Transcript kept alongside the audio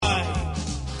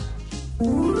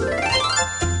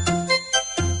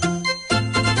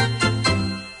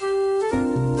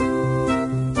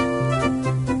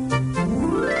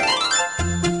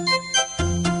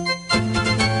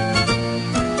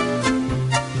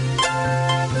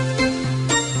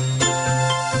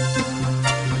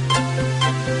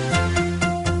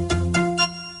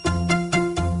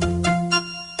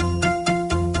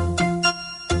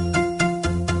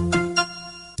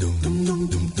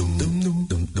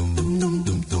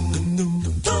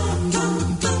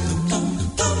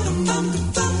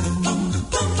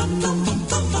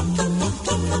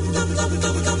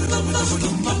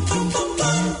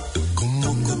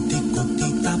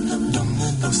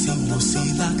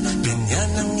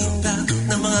ganyan ang inda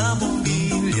ng mga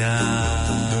bumbilya.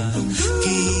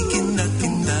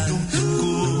 Kikindat-kindat,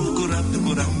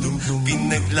 kukurap-kurap,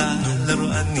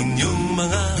 pinaglalaroan ninyong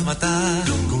mga mata.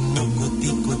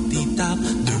 Kumukuti-kutitap,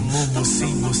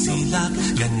 dumubusi-busilak,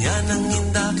 ganyan ang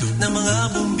inda ng mga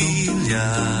bumbilya.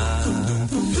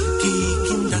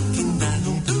 Kikindat-kindat,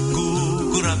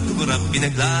 kukurap-kurap,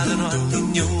 pinaglalaroan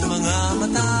ninyong mga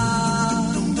mata.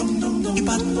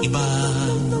 Iba't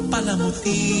ibang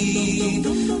palamuti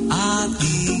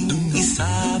ating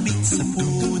isabit sa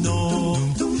puno.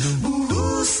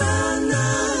 Buhusan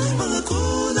ng mga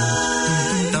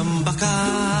kulay,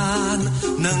 tambakan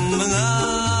ng mga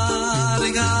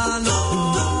regalo.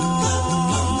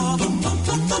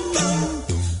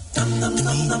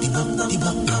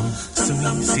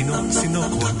 Sumisinok-sinok,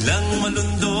 huwag lang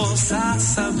malundo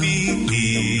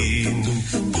sasabihin.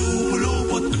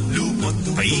 Pulupot-lupot,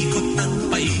 paikot ng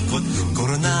paikot,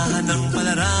 koronahan ng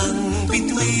palarang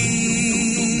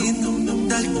bituin.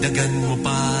 Dagdagan mo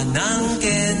pa ng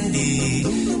candy,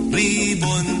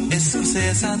 ribbon,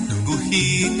 eskuses at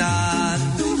guhitan.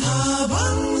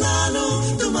 Habang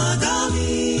lalong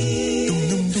dumadami,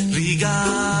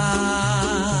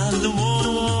 regalo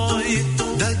mo'y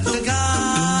dagdagan.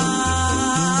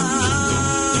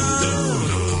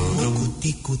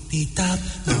 Kuti-kutitap,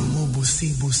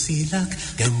 dumubusi-busilak,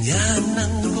 ganyan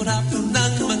ang kurap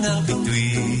ng mga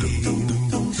bituin.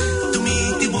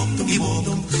 Tumitibok-ibok,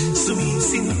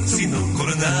 sumisinok-sinok,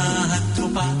 koronahan mo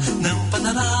pa ng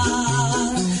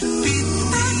palarang bituin.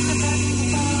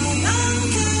 Ng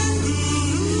candy,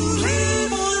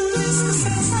 ribbon,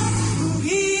 eskuses at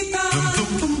guhitan.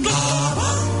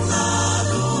 Habang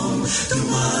lalong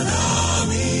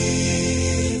dumadami,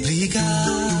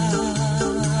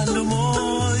 regalo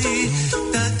mo'y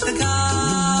dagdagan.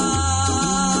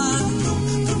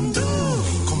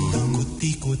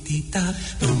 Kumukuti-kutitap,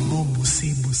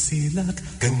 dumubusi-busilak,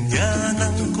 ganyan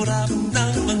ang kurap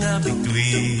ng mga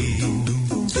bituin.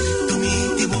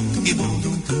 Tumitibok-ibok,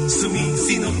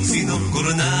 sumisinok-sinok,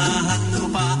 koronahan mo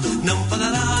pa ng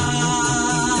palarang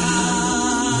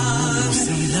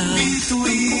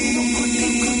bituin.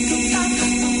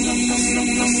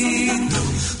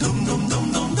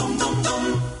 Dum-dum-dum-dum-dum-dum-dum.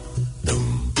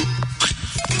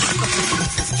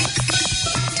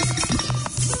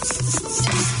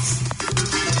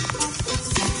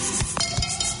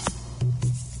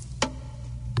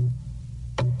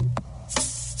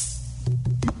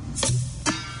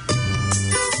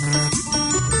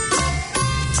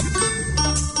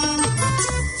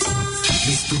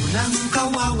 Mistulang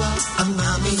kawawa ang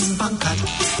aming pangkat,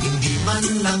 hindi man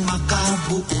lang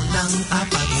makabuo ng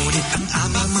apat. Ngunit ang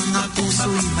aming mga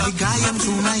puso'y maligayang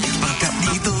tunay, pagkat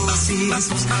dito si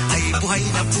Jesus ay buhay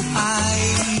na buhay.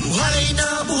 Buhay na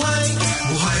buhay,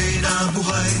 buhay na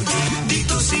buhay,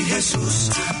 dito si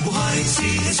Jesus, buhay si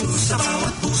Jesus sa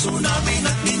bawat puso namin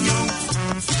at ninyong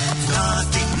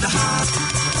nating lahat.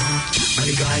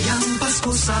 Maligayang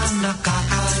Pasko sa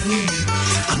nakakarinig,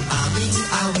 ang aming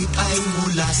awit ay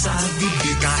mula sa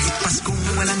bibig. Kahit Paskong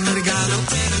walang regalo,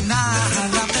 pero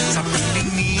naharap sa piling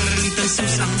ni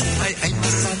Jesus ang buhay ay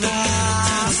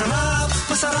masarap. Masarap,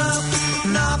 masarap,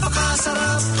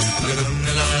 napakasarap, ganang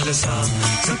nalalasap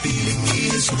sa piling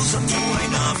ni Jesus ang buhay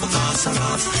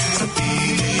napakasarap. Sa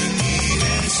piling ni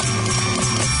Jesus,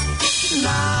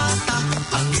 lata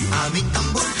ang aming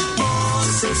tambor,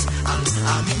 boses ang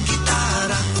aming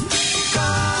gitara,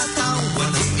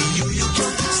 katawan ang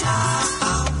niyuyugyog sa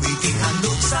awiting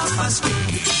handog sa Pasko.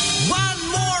 One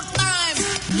more time!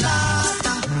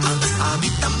 Lata ang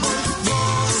aming tambor,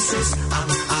 boses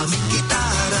ang aming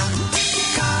gitara,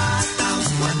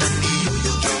 katawan ang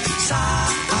niyuyugyog sa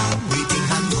awiting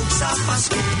handog sa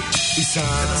Pasko. Isa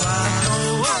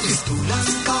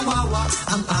istulang kawawa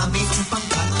ang aming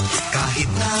pangkat, kahit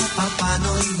na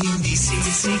papano'y hindi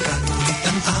sisikat. Ngunit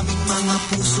ang aming mga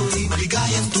puso'y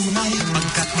maligayang tunay,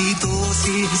 pagkat dito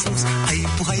si Jesus ay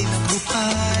buhay na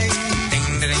buhay. Ding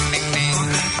ding ding ding,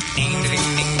 ding ding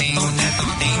ding ding, ding ding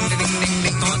ding ding.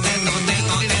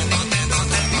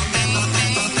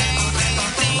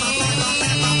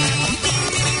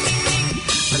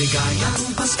 Maligayang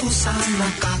Pasko sa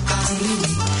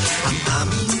nakakarinig, ang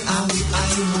aming awit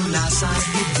ay mula sa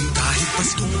bibig. Kahit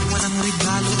Paskong walang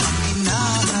regalo ang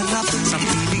hinaharap, sa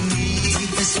piling ni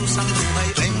Jesus ang buhay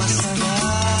ay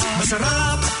masarap.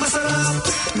 Masarap, masarap,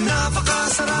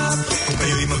 napakasarap, kung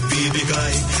kayo'y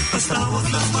magbibigay, basta wag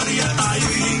lang Maria,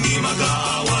 tayo'y hindi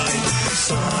mag-aaway.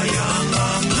 Sayang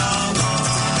ang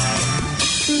laway.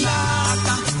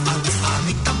 Lata ang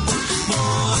aming tambor,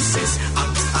 boses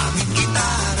ang aming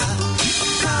gitara,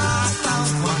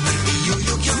 katawan ang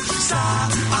niyuyugyog sa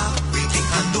awiting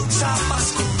handog sa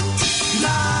Pasko.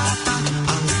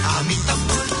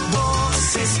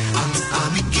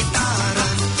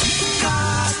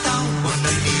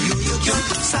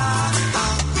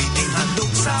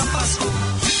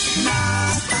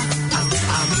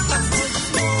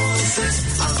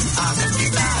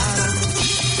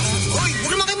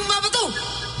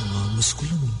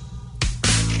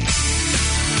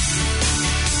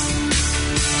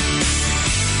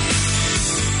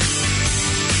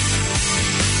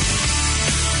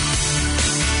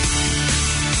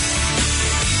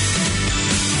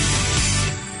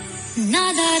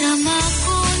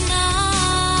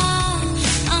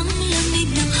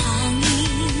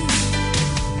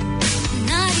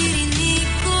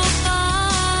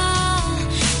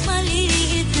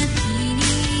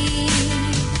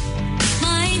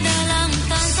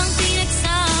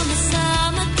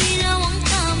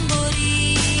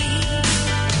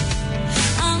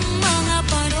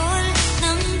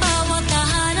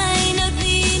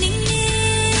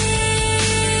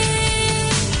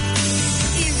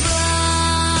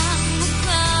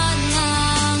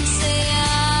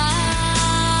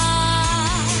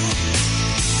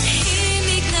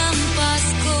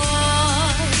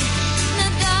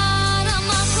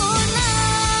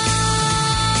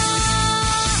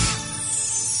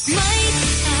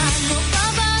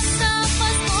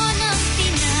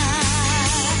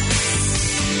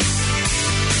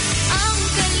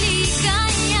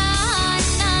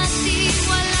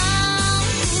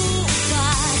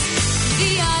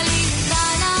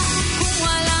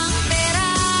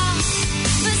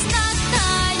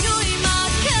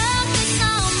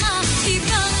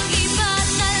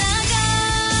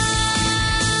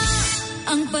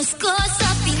 Pasko sa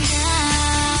Pinas.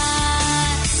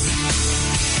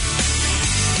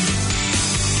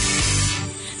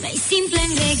 May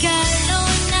simpleng regalo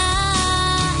na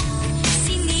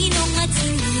sininong at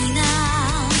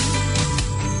sininang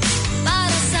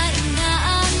para sa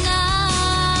inaangaw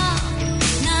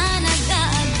na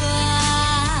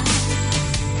nag-aabang.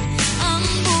 Ang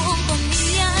buong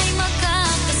pamilya ay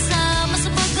magkakasama sa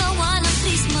paggawa ng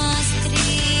Christmas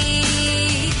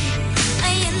tree.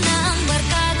 Ayan na ang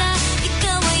barkada,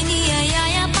 ikaw ay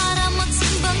niyayaya para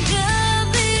magsimbang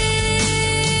gabi.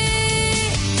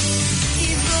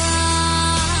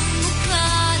 Ibang mukha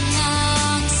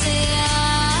ng saya,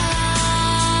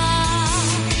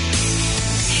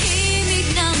 himig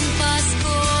ng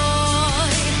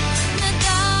Pasko'y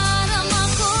nadarama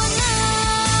ko na.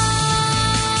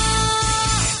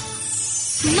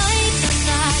 May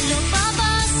tatalo pa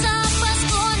ba sa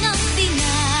Pasko ng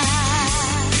Pinas?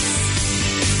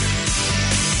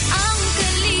 Ang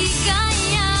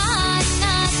kaligayahan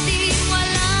natin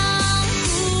walang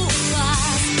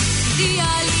bukas. Di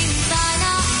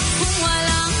alintana kung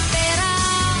walang pera,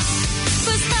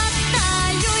 basta't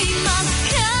tayo'y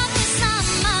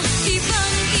magkakasama.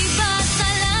 Ibang-iba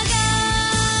talaga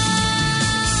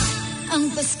ang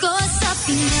Pasko sa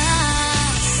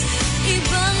Pinas.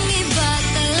 Ibang-iba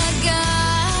talaga.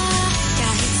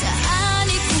 Kahit saan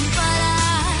ikumpara,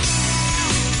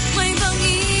 may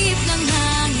bangip ng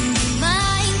hangin di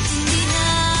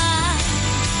maintindihan.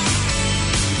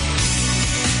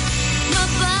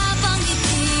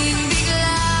 Mapapangiting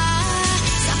bigla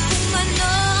sa kung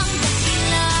ano ang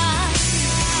dahilan.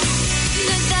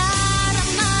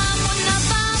 Nadarama mo na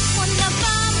ba, mo na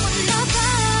ba, mo na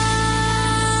ba?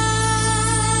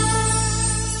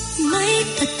 May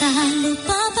tatalo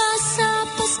pa ba sa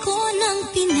Pasko ng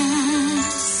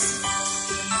Pinas?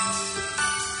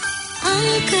 Ang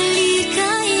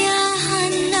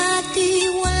kaligayahan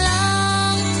natin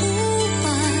walang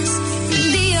upas.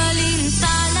 Hindi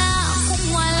alintana kung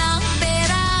walang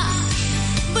pera,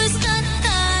 basta't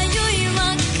tayo'y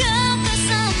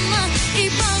magkakasama.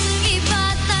 Ibang-iba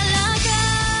talaga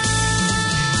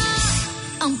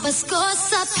ang Pasko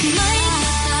sa Pinas. May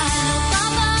tatalo pa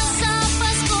ba sa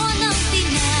Pasko ng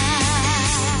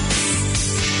Pinas?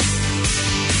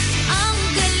 Ang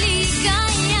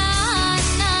kaligayahan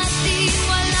natin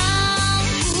walang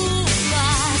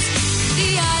bukas. Di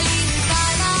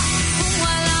alintana kung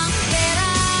walang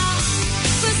pera,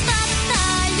 basta't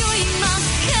tayo'y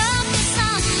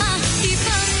magkakasama.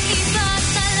 Ibang-iba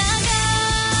talaga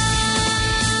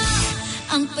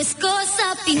ang Pasko sa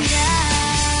Pinas.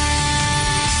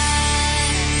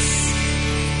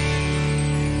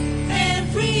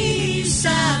 Every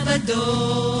Sabado,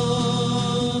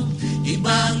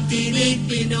 ibang Tinig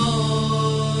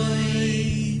Pinoy.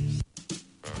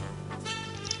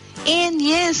 And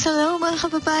yes, hello mga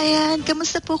kababayan.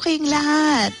 Kamusta po kayong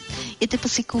lahat? Ito po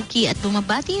si Cookie at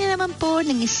bumabati na naman po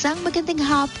ng isang magandang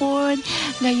hapon.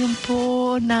 Ngayon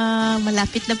po na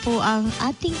malapit na po ang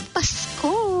ating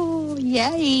Pasko.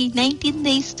 Yay! 19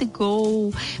 days to go.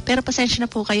 Pero pasensya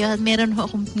na po kayo. Meron ho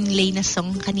akong play na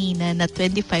song kanina na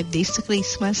 25 days to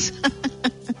Christmas.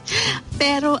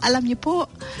 Pero alam niyo po,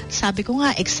 sabi ko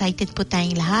nga, excited po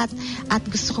tayong lahat. At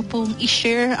gusto ko pong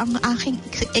i-share ang aking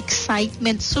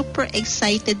excitement. Super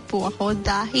excited po ako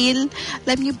dahil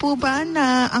alam niyo po ba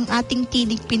na ang ating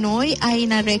Tinig Pinoy ay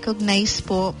na-recognize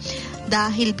po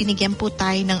dahil binigyan po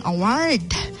tayo ng award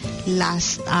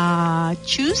last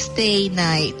Tuesday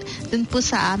night. Dun po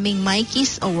sa aming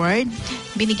Mikey's Award,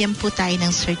 binigyan po tayo ng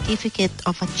Certificate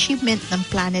of Achievement ng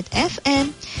Planet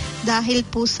FM dahil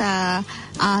po sa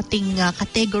ating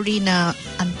category na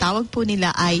ang tawag po nila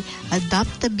ay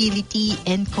Adaptability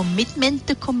and Commitment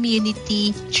to Community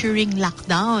during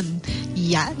Lockdown.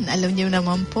 Yan, alam niyo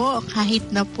naman po, kahit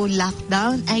na po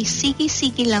lockdown ay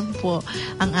sige-sige lang po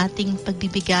ang ating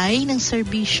pagbibigay ng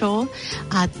serbisyo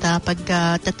at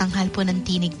pagtatanghal po ng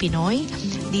Tinig Pinoy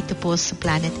dito po sa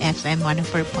Planet FM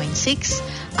 104.6.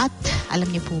 At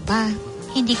alam niyo po ba,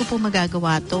 hindi ko po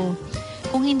magagawa to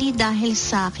kung hindi dahil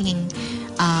sa aking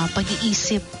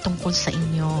pag-iisip tungkol sa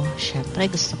inyo. Syempre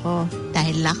gusto ko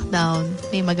dahil lockdown,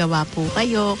 may magawa po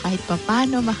kayo kahit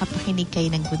papano makapakinig kayo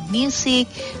ng good music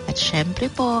at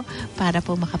syempre po para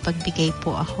po makapagbigay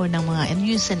po ako ng mga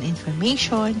news and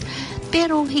information.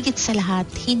 Pero higit sa lahat,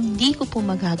 hindi ko po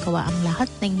magagawa ang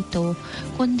lahat ng ito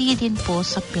kundi din po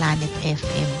sa Planet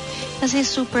FM. Kasi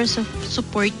super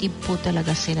supportive po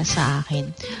talaga sila sa akin.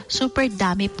 Super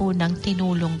dami po ng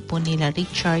tinulong po nila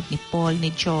Richard, ni Paul, ni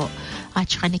Joe, at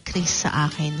saka ni Chris sa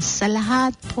akin sa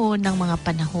lahat po ng mga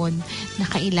panahon na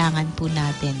kailangan po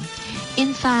natin.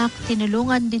 In fact,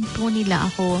 tinulungan din po nila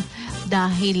ako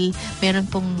dahil meron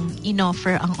pong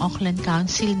inoffer ang Auckland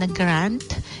Council na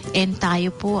grant and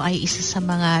tayo po ay isa sa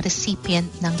mga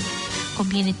recipient ng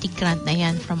community grant na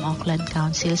yan from Auckland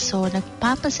Council. So,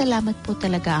 nagpapasalamat po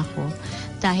talaga ako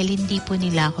dahil hindi po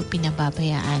nila ako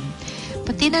pinababayaan.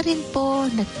 Pati na rin po,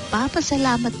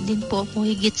 nagpapasalamat din po ako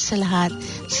higit sa lahat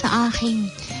sa aking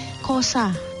kosa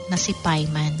na si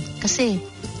Paiman. Kasi,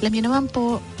 alam niyo naman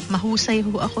po, mahusay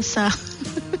ho ako sa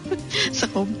sa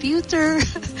computer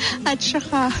at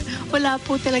saka wala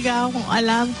po talaga akong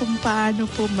alam kung paano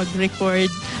po mag-record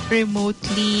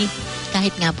remotely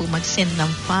kahit nga po mag-send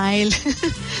ng file.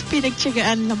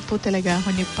 Pinagtiyagaan lang po talaga ako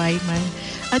ni Paiman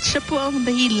at siya po ang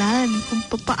dahilan kung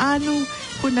paano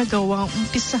ko nagawang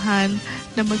umpisahan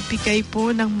na magbigay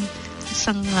po ng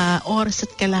isang oras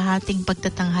at kalahating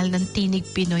pagtatanghal ng Tinig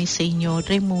Pinoy sa inyo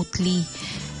remotely.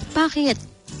 Bakit?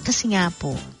 Kasi nga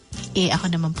po, ako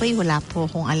naman po wala po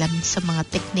akong alam sa mga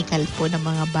technical po na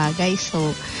mga bagay.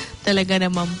 So, talaga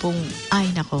naman pong,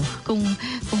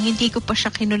 kung hindi ko pa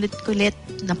siya kinulit-kulit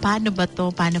na paano ba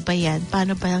to, paano ba yan,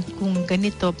 paano ba kung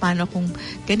ganito, paano kung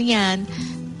ganyan,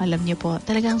 alam niyo po,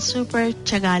 talagang super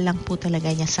tiyaga lang po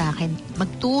talaga niya sa akin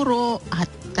magturo at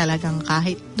talagang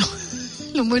kahit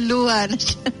lumuluha na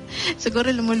siya.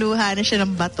 Siguro lumuluha na siya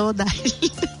ng bato dahil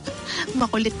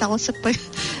makulit ako sa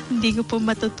hindi ko po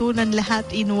matutunan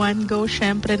lahat in one go.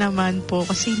 Syempre naman po,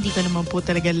 kasi hindi ko naman po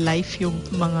talaga live yung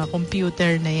mga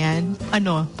computer na yan.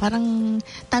 Parang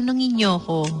tanungin niyo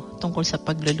ako tungkol sa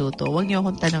pagluluto. Huwag niyo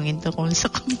akong tanungin tungkol sa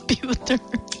computer.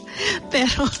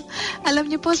 Pero,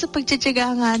 alam niyo po, sa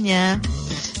pagtsatsaga nga niya,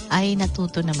 ay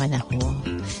natuto naman ako.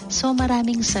 So,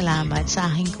 maraming salamat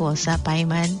sa aking kosa.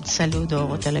 Paiman, saludo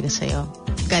ako talaga sa'yo.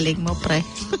 Galing mo, pre.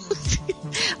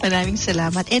 Maraming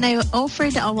salamat. And I offer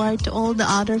the award to all the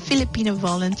other Filipino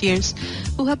volunteers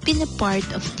who have been a part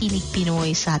of Tinig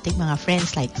Pinoy sa ating mga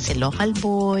friends like si Local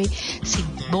Boy, si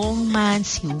Bongman,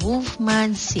 si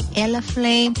Wolfman, si Ella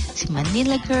Flame, si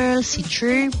Manila Girl, si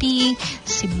Jerby,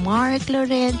 si Mark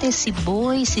Lorente, si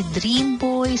Boy, si Dream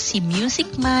Boy, si Music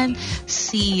Man,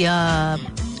 si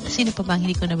sino pa bang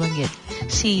hindi ko nabanggit?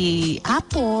 Si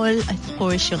Apple, of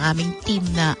course, yung aming team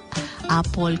na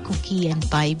Apple, Cookie, and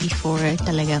Pie before.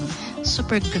 Talagang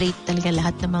super great talaga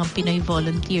lahat ng mga Pinoy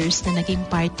volunteers na naging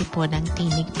party po ng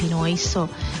Tinig Pinoy. So,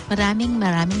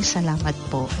 maraming salamat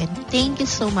po. And thank you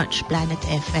so much, Planet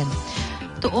FM.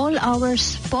 To all our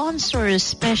sponsors,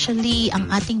 especially ang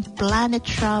ating Planet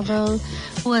Travel,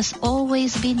 who has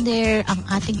always been there, ang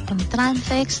ating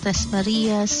Pantranfex, Las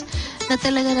Marias, na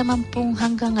talaga naman pong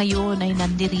hanggang ngayon ay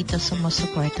nandirito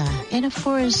sumusuporta. And of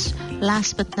course,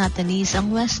 last but not the least,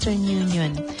 ang Western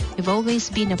Union. We've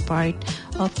always been a part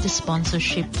of the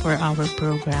sponsorship for our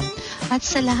program. At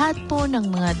sa lahat po ng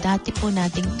mga dati po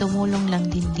nating tumulong lang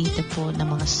din dito po ng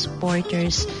mga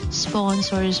supporters,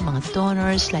 sponsors, mga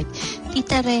donors like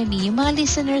Tita Remy, yung mga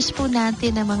listeners po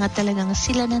natin na mga talagang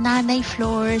sila na Nanay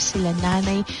Flor, sila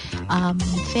Nanay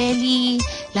Feli,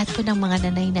 lahat po ng mga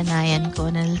nanay-nanayan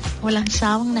ko na walang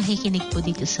sawang nakikinig po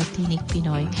dito sa Tinig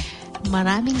Pinoy.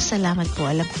 Maraming salamat po.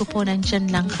 Alam ko po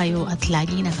nandyan lang kayo at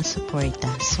lagi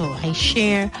nakasuporta. So, I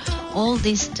share all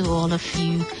this to all of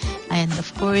you. And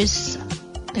of course,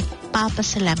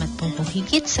 nagpapasalamat po kung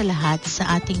higit sa lahat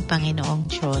sa ating Panginoong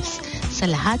Diyos. Sa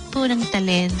lahat po ng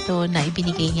talento na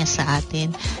ibinigay niya sa atin.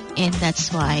 And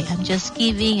that's why I'm just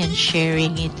giving and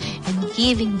sharing it and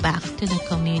giving back to the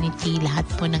community. Lahat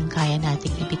po ng kaya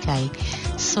nating ibigay.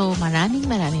 So, maraming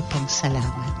pong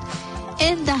salamat.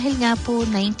 And dahil nga po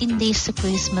 19 days to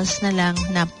Christmas na lang,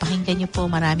 napakinggan niyo po,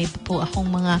 marami po akong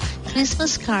mga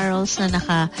Christmas carols na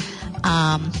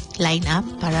line up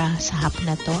para sa hapon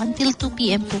na to. Until 2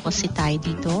 p.m. po kasi tayo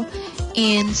dito.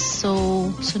 And so,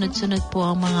 sunod-sunod po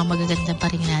ang mga magaganda pa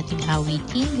rin nating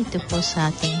awitin dito po sa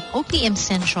ating OPM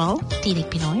Central, Tinig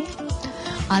Pinoy.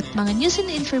 At mga news and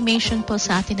information po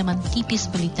sa atin naman tipis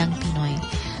Balitang Pinoy.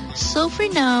 So for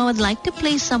now, I'd like to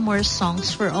play some more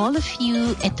songs for all of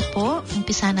you. Ito po,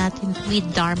 umpisa natin with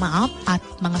Dharma Up at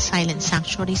mga Silent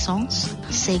Sanctuary songs.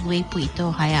 Segue po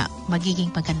ito, kaya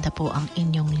magiging maganda po ang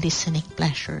inyong listening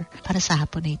pleasure para sa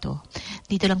hapon na ito.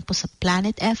 Dito lang po sa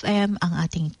Planet FM, ang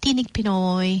ating Tinig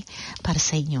Pinoy para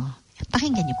sa inyo.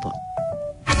 Pakinggan niyo po.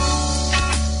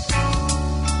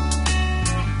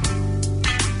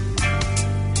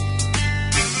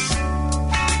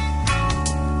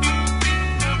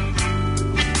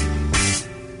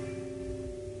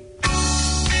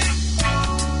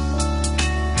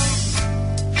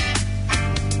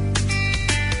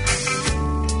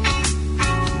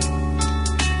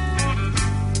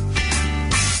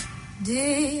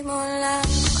 Di mo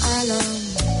lang alam,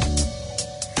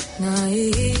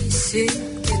 naiisip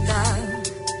kita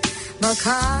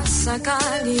Baka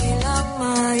sakali lang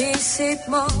maisip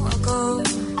mo ako,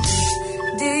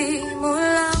 di mo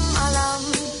lang alam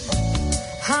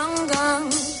hanggang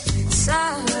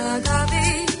sa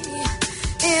gabi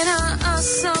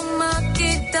inaasang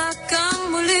makita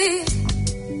kang muli.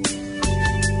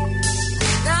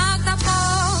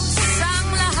 Natapos ang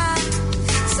lahat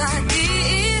sa di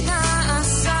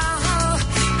inaasahan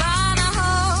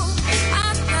panahon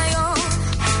at ngayon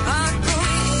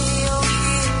ako'y iyong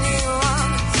iniwan.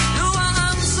 Luwa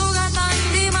ang sugatan,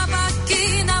 di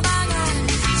mapagkinabangan.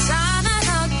 Sana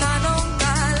nagtanong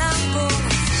ka lang kung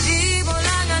di mo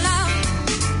lang alam.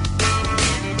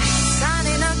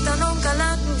 Sana nagtanong ka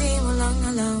lang kung di mo lang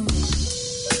alam.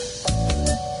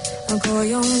 Ako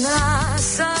yung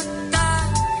nasaktan,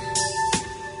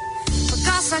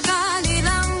 pagkasakali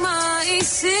lang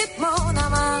maisip mo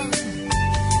naman.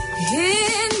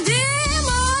 Hindi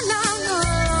mo lang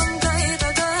alam kay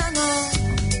tagal na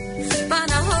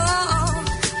panahon.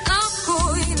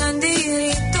 Ako'y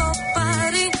nandito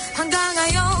pa rin hanggang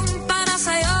ngayon para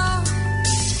sa'yo.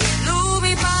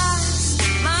 Lumipas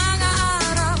mga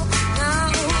araw na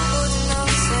uod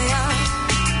ng saya,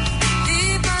 di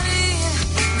pa rin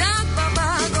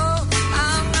nagbabago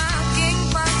ang aking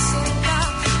pagsinta.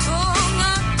 Kung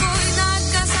ako'y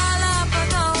nagkasala,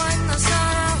 patawan na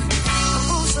sana. Ang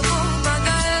puso kong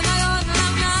tagal ngayon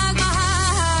lang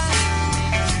nagmahal.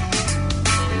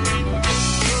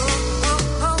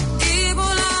 Di mo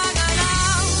lang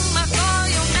alam, ako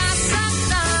yung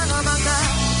nasaktan na baka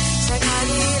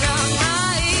sakali lang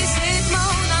maisip mo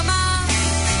naman.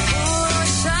 Puro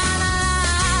siya na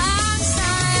lang,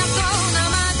 sana ako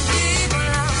naman. Di mo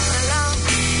lang alam,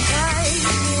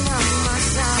 kahit di na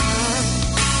masahan.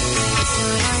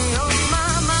 Sana yung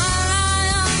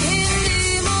mamalayang hindi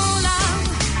mo lang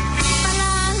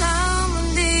malalam,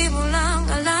 hindi mo lang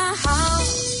alam.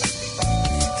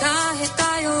 Kahit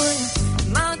tayo'y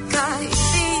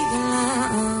magkaibigan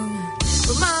lang,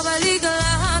 bumabalik ang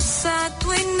lahat sa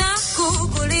tuwing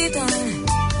nakukulitan.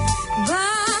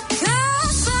 Baka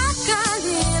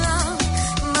sakali lang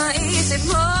maisip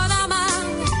mo naman,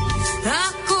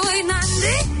 ako'y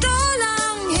nandito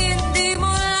lang, hindi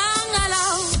mo lang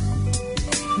alam.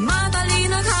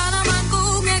 Matalino ka naman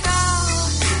kung ikaw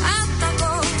at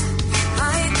ako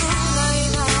ay tunay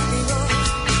na bigo.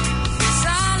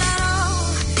 Sa laro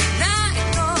na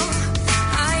ito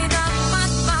ay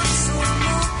dapat bang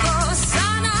sumuko.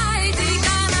 Sana ay di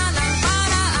ka na lang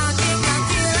para aking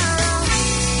nakilala.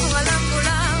 Kung alam ko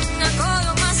lang ako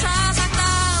yung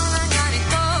masasaktan ng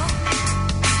ganito.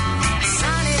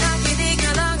 Sana nakinig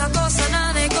na lang ako sa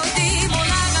nanay ko. Di mo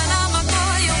lang alam, ako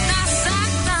yung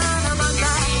nasaktan na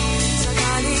bangga.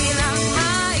 Sakali lang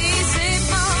maisip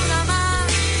mo naman,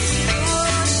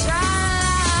 puro siya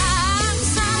lang.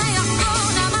 Sana ako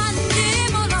naman, di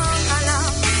mo lang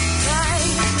alam,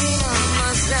 kahit di na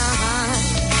masahan.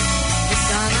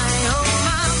 Sana yung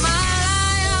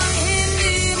mamalayang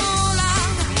hindi mo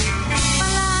lang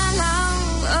malalang.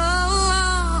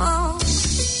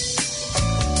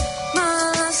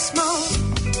 Malas mo,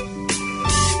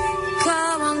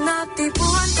 ikaw ang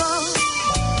natipuan ko.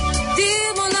 Di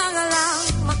mo lang alam,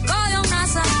 ako yung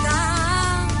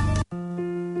nasaktan.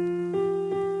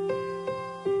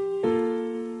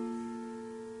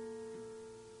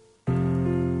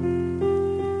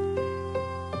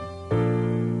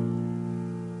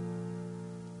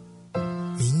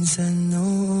 Minsan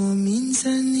oo,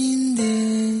 minsan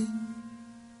hindi.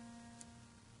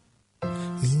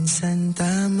 Minsan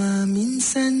tama,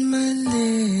 minsan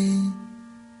mali.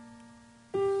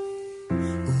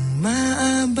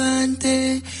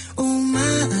 Umaabante,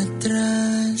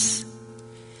 umaatras.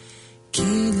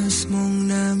 Kilos mong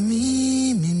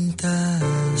namimintas.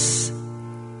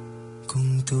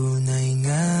 Kung tunay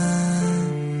nga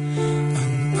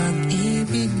ang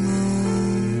pag-ibig mo,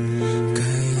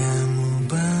 kaya mo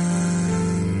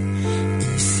bang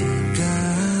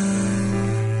isigaw,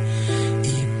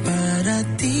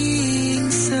 iparating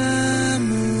sa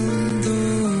mundo?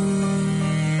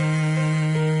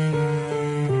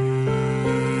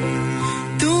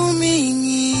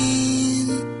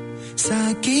 Tumingin sa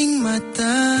aking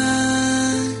mata,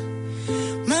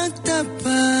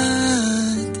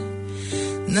 magtapat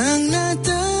ng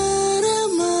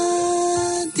nadarama.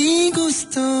 Di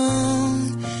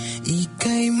gustong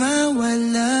ika'y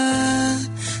mawala,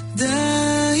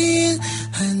 dahil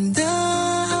handa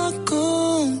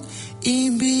akong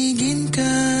ibigin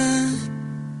ka.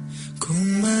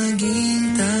 Kung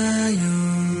maging tayo,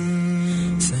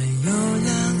 sa'yo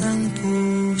lang ang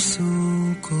puso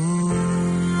ko.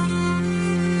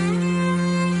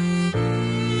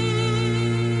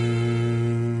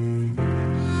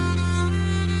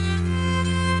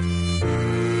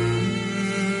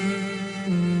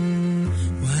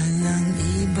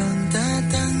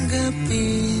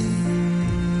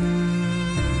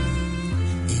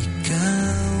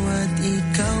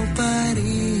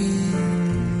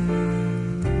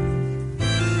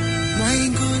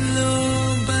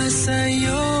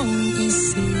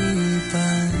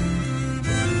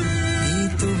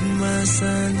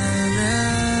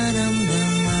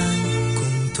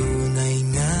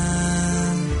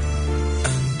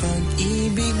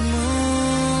 pag-ibig mo.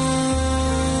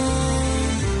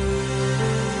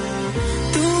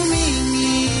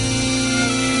 Tumingin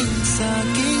sa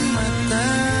aking mata,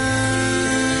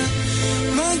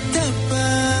 magtapat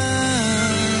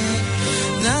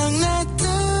ng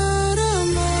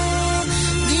nadarama.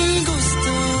 Di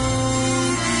gusto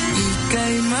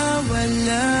ika'y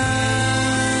mawala,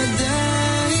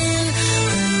 dahil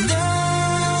handa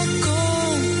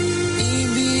akong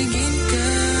ibigin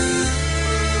ka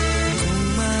kung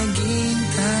maging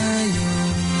tayo.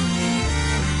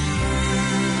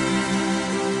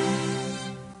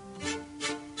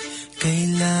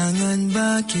 Kailangan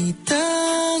ba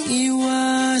kitang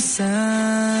iwasan?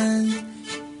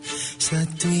 Sa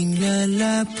tuwing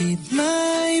lalapit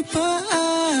may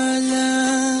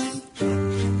paalam,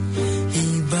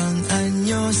 ibang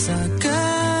anyo sa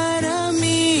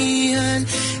karamihan.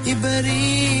 Iba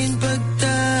rin pag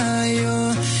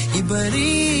tayo, iba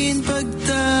rin pag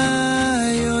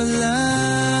tayo lang.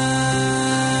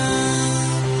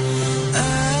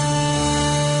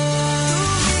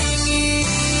 Tumingin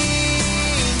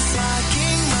sa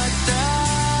aking mata,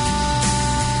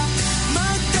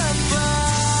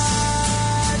 magtapat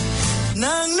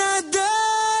ng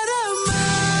nadarama.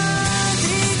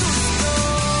 Di gusto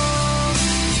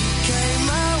ika'y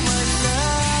mawala,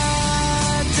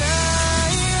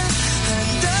 dahil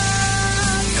handa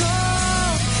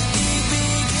akong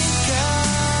ibigin ka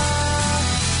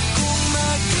kung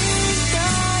maging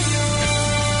tayo.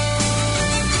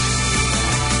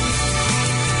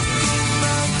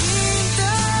 Maging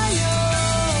tayo.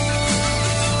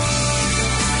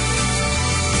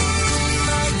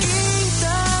 Maging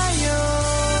tayo.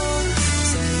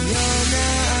 Sa'yo na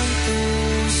ang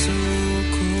puso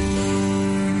ko.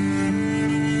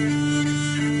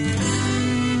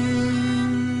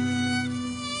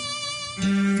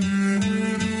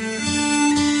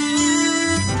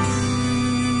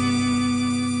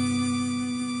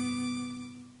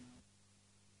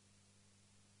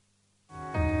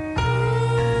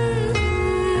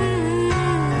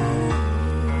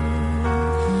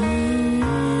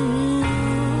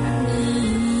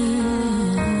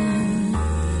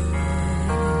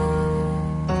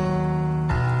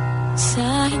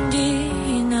 Sa hindi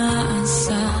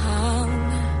inaasahang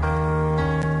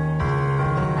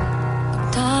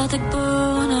tatagpo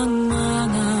ng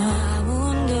mga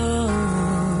mundo,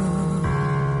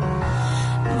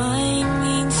 may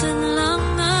minsan lang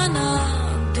na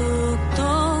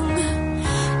nagdugtong,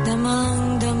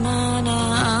 damang-dama na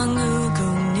ang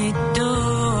ugong nito.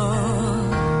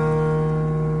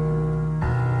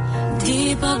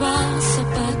 Di pa ba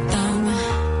sapat ang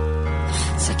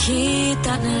sakit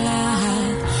at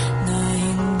lahat na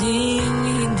hindi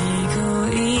ko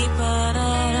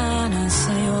ipararanas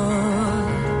sa'yo?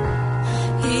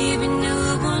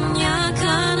 Ibinubunya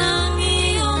ka ng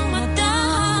iyong mata,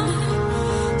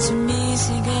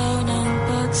 sumisigaw ng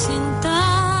pagsinta.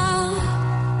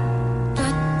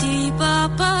 Pati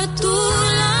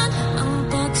papatulan ang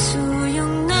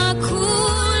pagsuyong na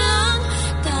kulang,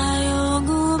 tayong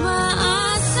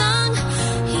umaasang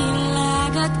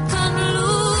hilag at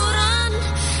kanluran.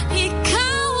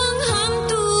 Ikaw ang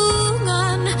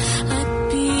hantungan at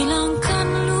bilang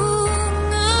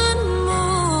kanlungan mo,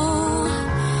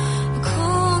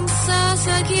 akong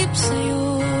sasagip sa'yo.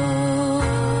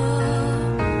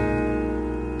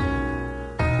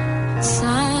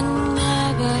 Saan nga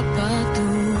ba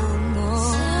patungo?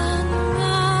 Saan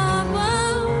nga ba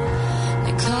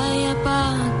nakaya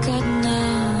pagkat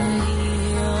nahiyagaan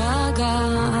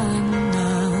na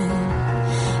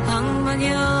ang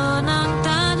bagyo ng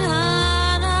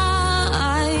tadhana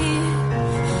ay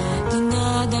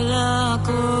dinadala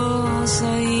ko sa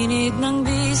init ng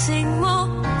bisig mo,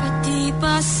 pati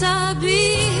pa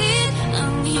sabihin ang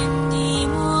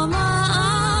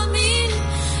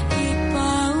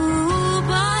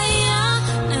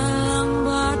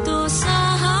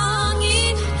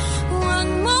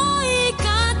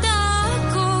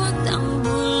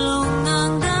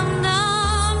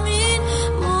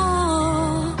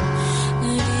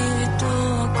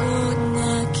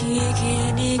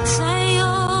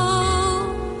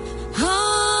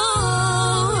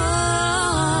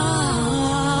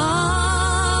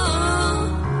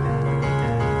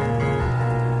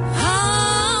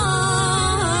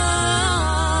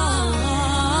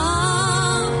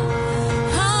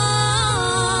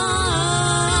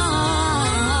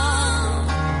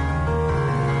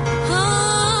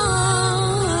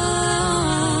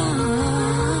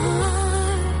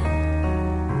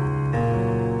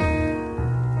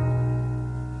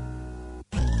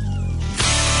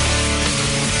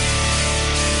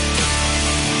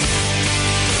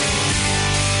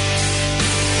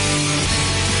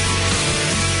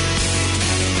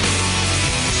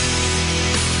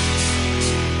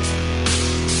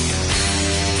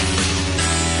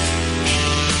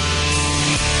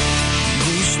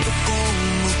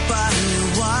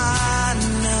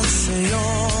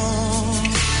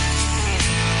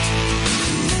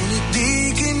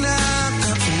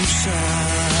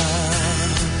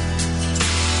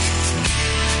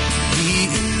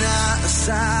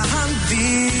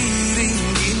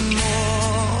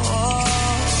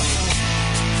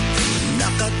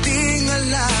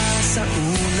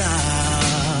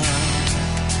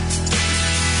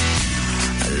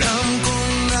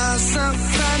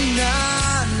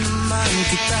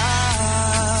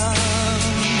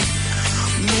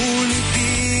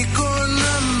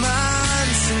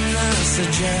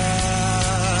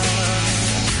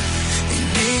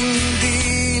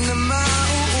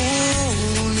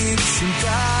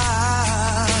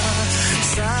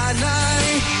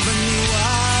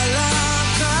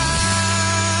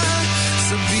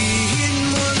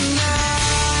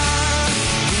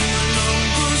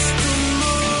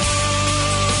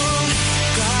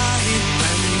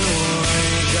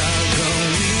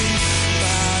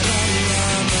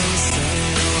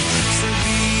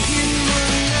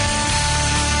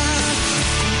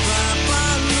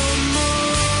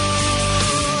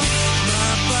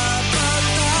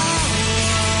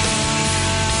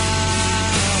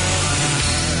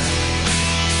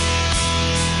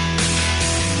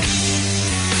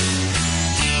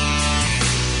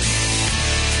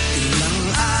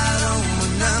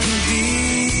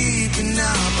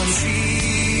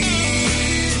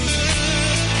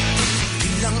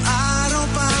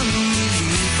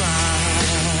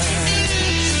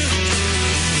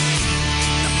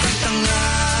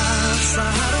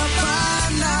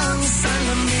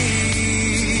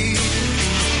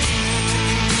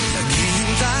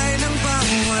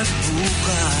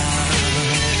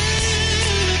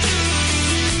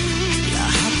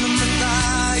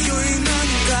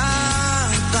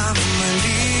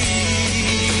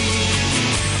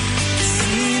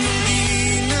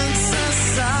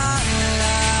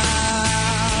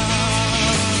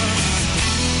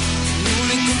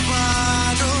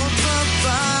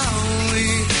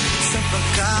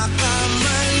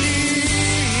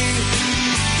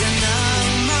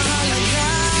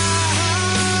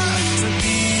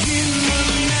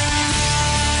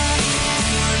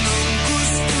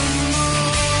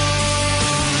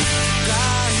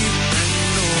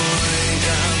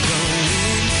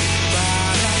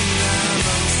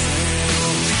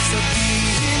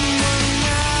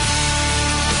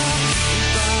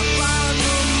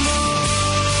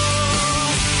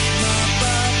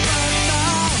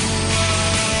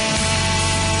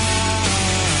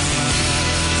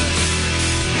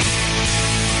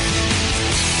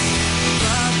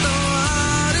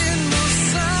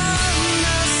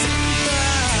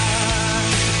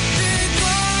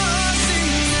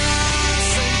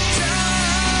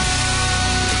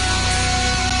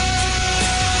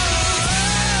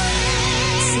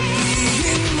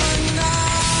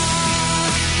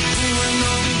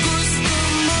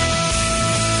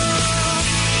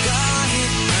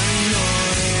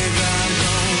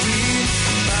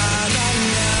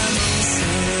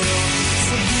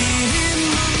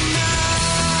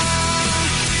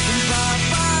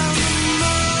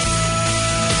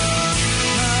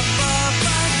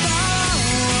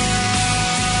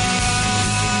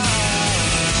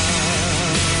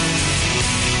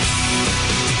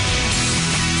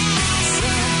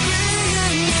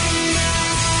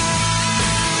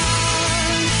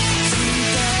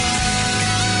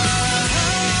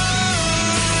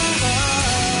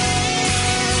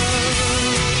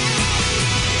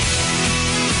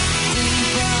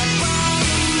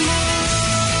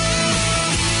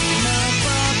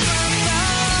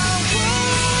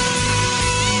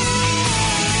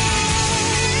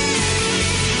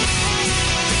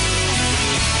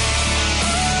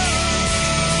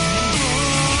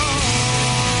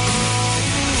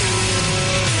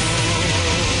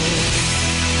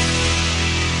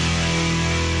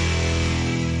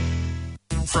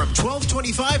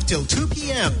 12:45 till 2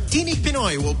 p.m. Tinig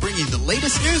Pinoy will bring you the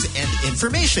latest news and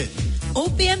information.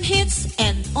 OPM hits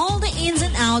and all the ins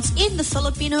and outs in the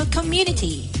Filipino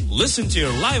community. Listen to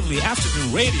your lively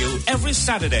afternoon radio every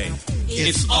Saturday.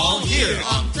 It's all here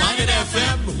on Planet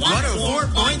FM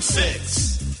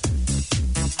 104.6.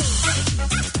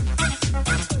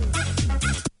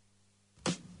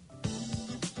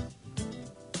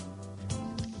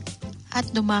 At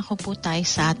dumako po tayo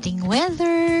sa ating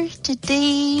weather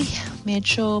today.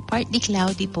 Medyo partly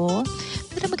cloudy po.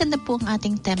 Pero maganda po ang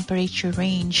ating temperature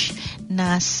range.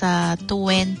 Nasa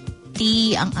 20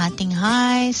 ang ating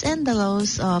highs and the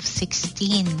lows of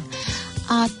 16.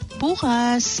 At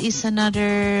bukas is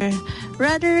another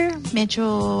rather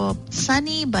medyo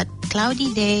sunny but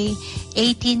cloudy day.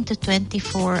 18 to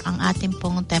 24 ang ating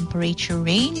pong temperature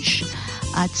range.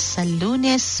 At sa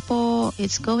Lunes po,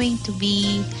 it's going to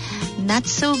be not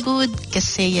so good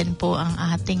kasi yan po ang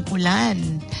ating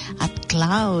ulan at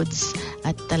clouds.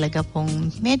 At talaga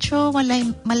pong medyo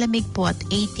malamig po at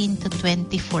 18 to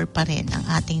 24 pa rin ang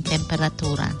ating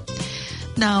temperatura.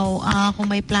 Now, kung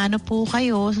may plano po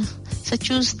kayo sa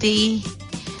Tuesday,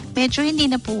 medyo hindi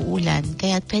na po ulan.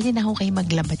 Kaya pwede na ho kayo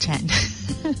maglaba dyan.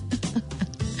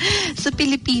 Sa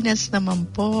Pilipinas naman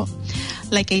po,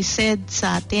 like I said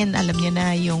sa atin, alam niyo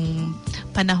na yung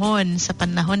panahon. Sa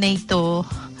panahon na ito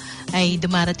ay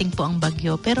dumarating po ang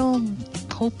bagyo. Pero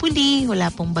hopefully, wala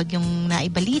pong bagyong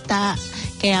naibalita.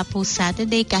 Kaya po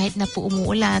Saturday, kahit na po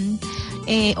umuulan,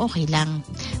 okay lang.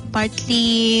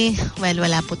 Partly,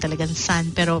 wala po talagang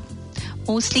sun. Pero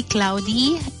mostly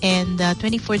cloudy and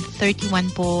 24 to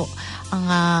 31 po ang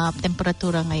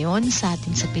temperatura ngayon sa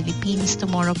atin sa Philippines.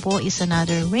 Tomorrow po is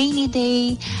another rainy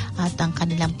day at ang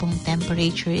kanilang pong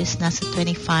temperature is nasa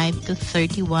 25 to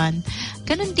 31.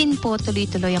 Ganun din po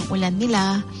tuloy-tuloy ang ulan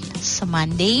nila sa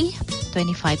Monday,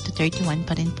 25 to 31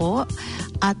 pa rin po.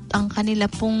 At ang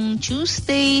kanila pong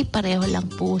Tuesday, pareho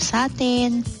lang po sa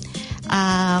atin.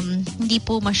 Hindi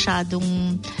po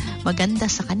masyadong maganda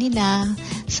sa kanila.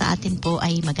 Sa atin po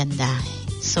ay maganda.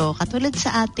 So, katulad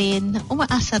sa atin,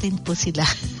 umaasa rin po sila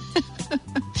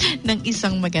ng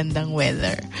isang magandang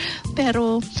weather.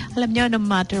 Pero, alam niyo, no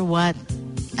matter what,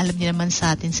 alam niyo naman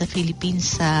sa atin sa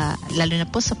Philippines, lalo na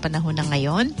po sa panahon na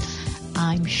ngayon,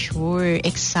 I'm sure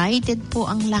excited po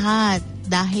ang lahat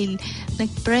dahil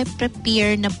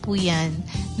nagpre-prepare na po yan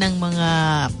ng mga,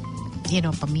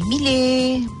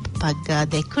 pamimili,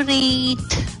 pag-decorate.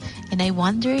 And I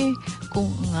wonder kung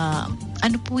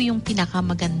ano po yung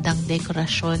pinakamagandang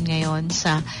dekorasyon ngayon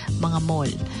sa mga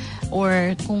mall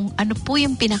or kung ano po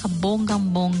yung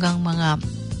pinakabonggang-bonggang mga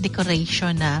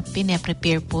decoration na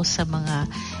pine-prepare po sa mga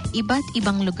iba't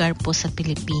ibang lugar po sa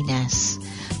Pilipinas.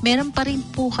 Meron pa rin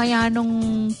po kaya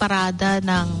nung parada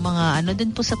ng mga dun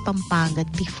po sa Pampanga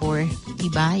before,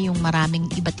 diba? Yung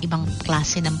maraming iba't ibang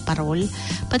klase ng parol.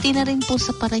 Pati na rin po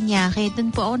sa Parañaque,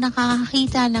 dun po ako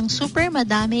nakakakita ng super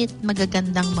madami at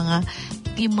magagandang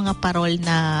yung mga parol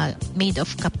na made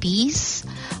of kapis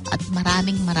at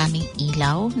maraming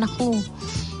ilaw. Naku,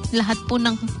 lahat po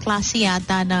ng klase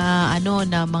yata na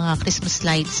na mga Christmas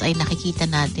lights ay nakikita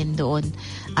natin doon.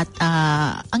 At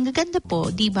ang gaganda po,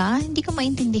 'di ba? Hindi ko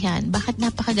maintindihan bakit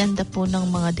napakaganda po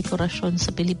ng mga dekorasyon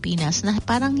sa Pilipinas na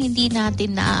parang hindi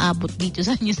natin naaabot dito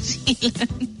sa New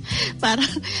Zealand. Parang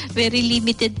very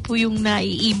limited po yung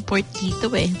nai-import dito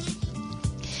eh.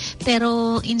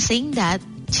 Pero in saying that,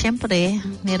 syempre,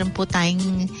 meron po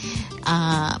tayong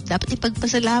dapat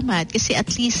ipagpasalamat kasi at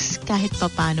least kahit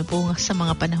papano po sa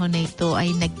mga panahon na ito ay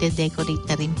nagde-decorate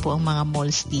na rin po ang mga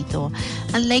malls dito.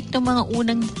 Unlike ng mga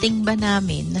unang dating ba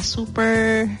namin na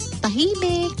super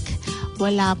tahimik,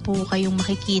 wala po kayong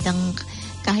makikitang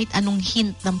kahit anong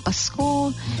hint ng Pasko,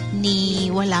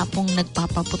 ni wala pong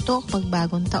nagpapaputok pag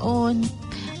bagong taon.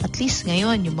 At least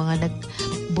ngayon, yung mga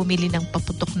bumili ng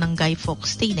paputok ng Guy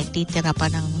Fawkes Day, nagtitira pa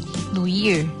ng New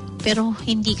Year. Pero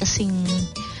hindi kasing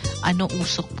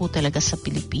usok po talaga sa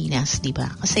Pilipinas, di ba?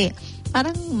 Kasi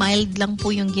parang mild lang po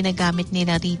yung ginagamit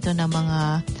nila rito na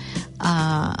mga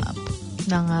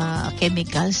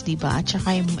chemicals, di ba? At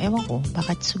saka ewan ko,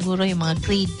 bakit siguro yung mga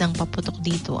grade ng paputok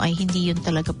dito ay hindi yun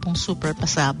talaga pong super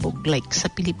pasabog like sa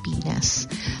Pilipinas.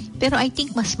 Pero I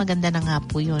think mas maganda na nga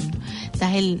po yun.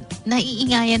 Dahil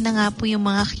naiingayan na nga po yung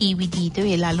mga kiwi dito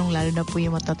lalong-lalo na po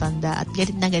yung matatanda. At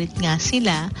galit na galit nga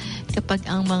sila kapag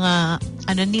ang mga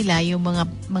nila, yung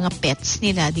mga pets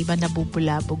nila, di ba,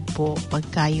 nabubulabog po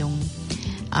pagka yung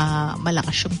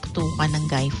malakas yung putukan ng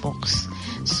Guy Fawkes.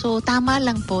 So, tama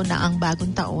lang po na ang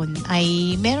bagong taon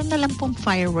ay meron na lang pong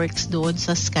fireworks doon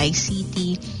sa Sky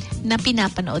City na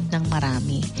pinapanood ng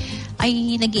marami.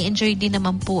 Ay nag-i-enjoy din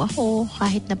naman po ako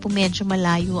kahit na po medyo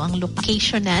malayo ang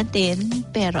location natin.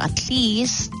 Pero at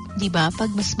least, di ba, pag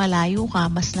mas malayo ka,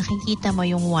 mas nakikita mo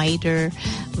yung wider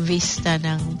vista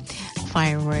ng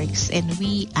fireworks. And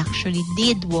we actually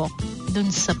did walk dun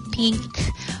sa pink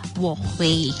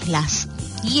walkway last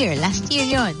year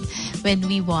yon when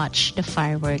we watched the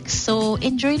fireworks. So,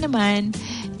 enjoy naman.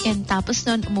 And tapos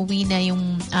nun, umuwi na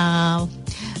yung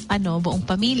buong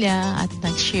pamilya at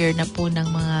nag-share na po ng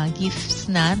mga gifts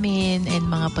namin and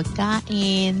mga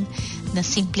pagkain na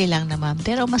simple lang naman.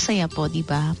 Pero masaya po, di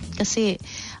ba? Kasi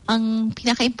ang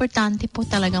pinaka-importante po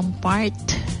talagang part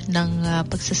ng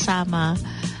pagsasama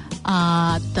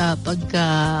at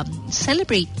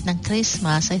pag-celebrate ng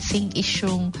Christmas, I think is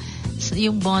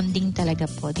yung bonding talaga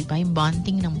po, di ba? Yung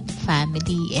bonding ng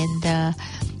family and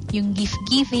yung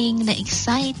gift-giving na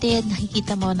excited.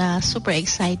 Nakikita mo na super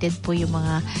excited po yung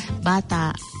mga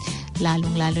bata.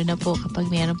 Lalong-lalo na po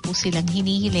kapag meron po silang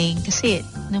hinihiling. Kasi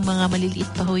nung mga maliliit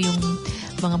pa ho yung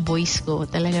mga boys ko,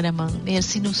 talaga namang may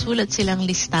sinusulat silang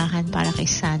listahan para kay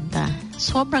Santa.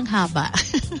 Sobrang haba.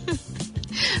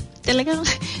 Talagang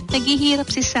naghihirap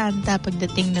si Santa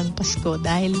pagdating ng Pasko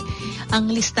dahil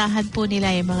ang listahan po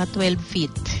nila ay mga 12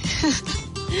 feet.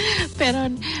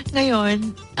 Pero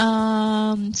ngayon,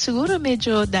 siguro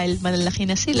medyo dahil malalaki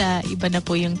na sila, iba na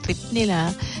po yung trip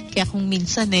nila. Kaya kung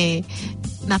minsan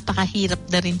napakahirap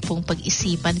na rin pong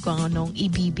pag-isipan kung anong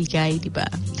ibibigay, di ba?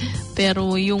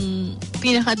 Pero yung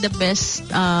pinaka-the best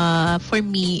for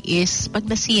me is pag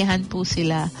nasiyahan po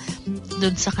sila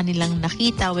dun sa kanilang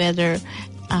nakita, whether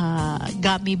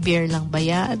gummy bear lang ba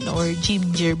yan or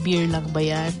ginger beer lang ba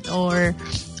yan or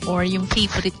yung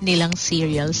favorite nilang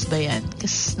cereals ba yan.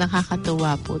 Kasi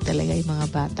nakakatuwa po talaga yung mga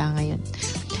bata ngayon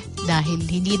dahil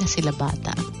hindi na sila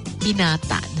bata,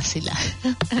 binata na sila.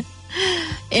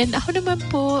 And ako naman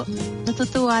po,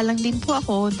 natutuwa lang din po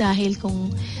ako dahil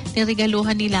kung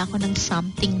niregaluhan nila ako ng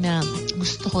something na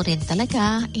gusto ko rin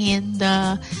talaga. And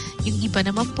yung iba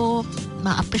naman po,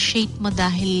 ma-appreciate mo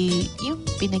dahil yung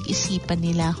pinag-isipan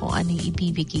nila kung ano yung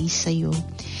ibibigay sa'yo.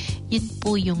 Yun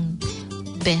po yung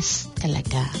best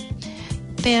talaga.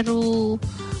 Pero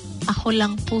ako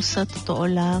lang po, sa totoo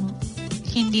lang,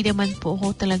 hindi naman po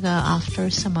ako talaga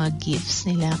after sa mga gifts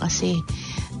nila kasi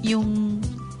yung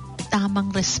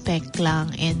tamang respect lang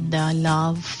and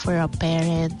love for a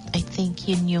parent, I think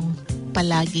yun yung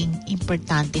palaging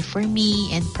importante for me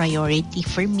and priority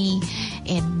for me.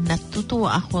 And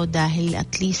natutuwa ako dahil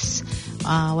at least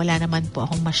wala naman po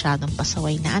akong masyadong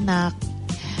pasaway na anak,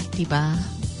 diba?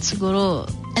 Siguro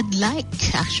I'd like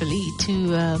actually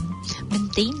to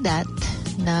maintain that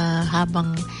na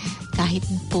habang kahit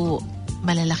po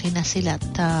malalaki na sila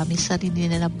at may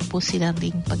sarili na lang po silang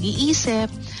ring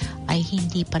pag-iisip, ay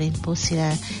hindi pa rin po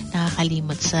sila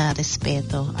nakakalimot sa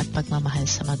respeto at pagmamahal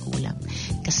sa magulang.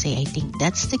 Kasi I think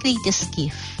that's the greatest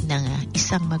gift ng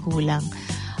isang magulang.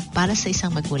 Para sa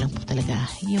isang magulang po talaga,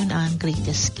 yun ang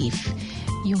greatest gift.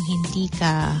 Yung hindi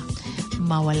ka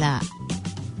mawala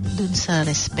dun sa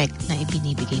respect na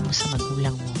ibinibigay mo sa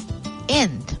magulang mo.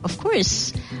 And, of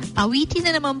course, awitin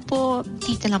na naman po,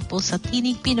 dito lang po sa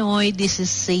Tinig Pinoy. This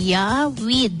is Saya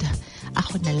with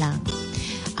Ako na Lang.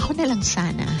 Ako na lang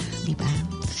sana, di ba?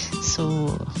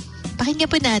 So, pakinggan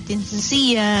po natin si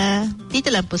Sia. Dito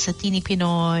lang po sa Tinig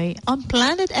Pinoy on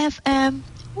Planet FM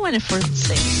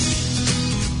 104.6.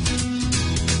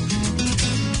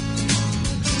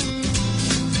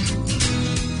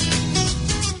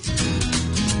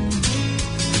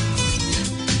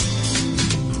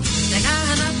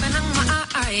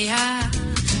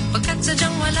 Pagkat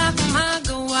sadyang wala kang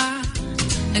magawa,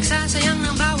 nagsasayang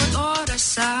ng bawat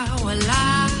oras sa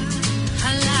wala.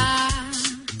 Hala,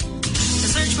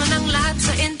 na-search mo ng lahat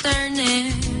sa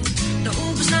internet,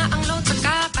 naubos na ang load sa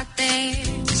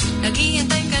kakatext,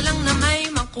 naghihintay ka lang na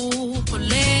may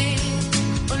makukulit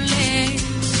ulit.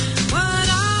 What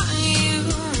are you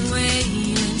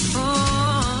waiting for?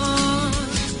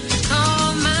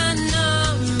 Call my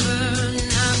number,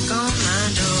 knock on my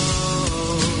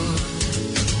door.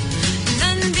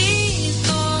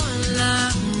 Nandito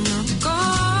lang ako.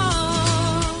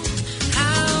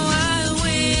 How I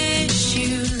wish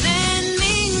you let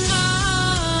me know.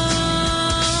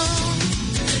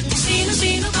 Kung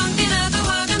sino-sino pang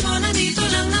tinatawagan mo, nandito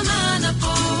lang naman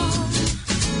ako.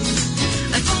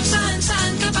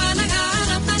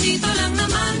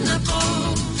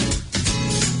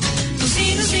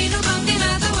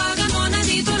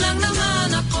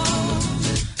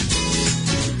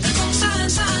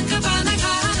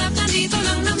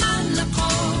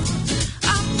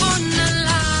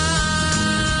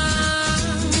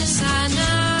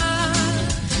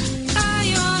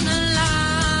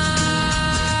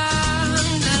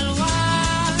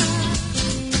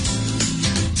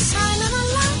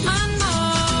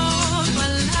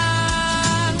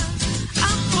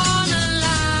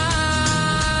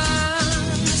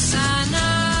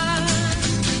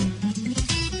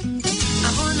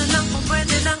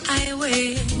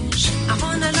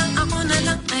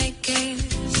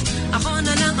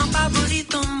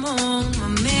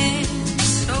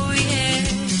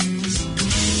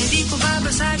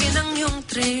 Basagin ang iyong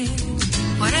trip.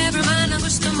 Whatever man ang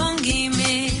gusto mong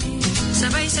gimmick.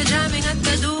 Sabay sa jamming at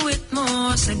kaduit mo.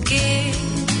 Sige,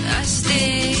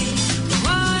 stay.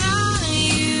 What are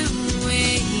you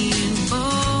waiting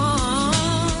for?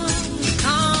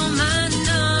 Call my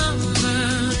number,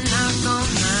 knock on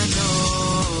my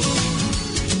door.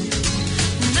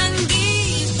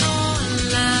 Nandito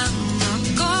lang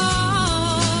ako.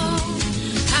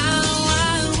 How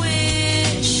I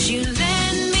wish you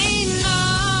let me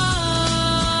know.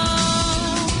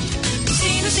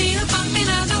 Sino-sino pang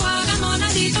tinatawagan mo,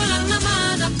 nandito lang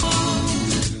naman ako.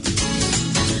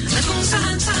 At kung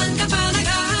saan-saan ka pa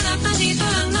naghahanap, nandito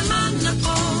lang naman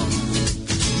ako.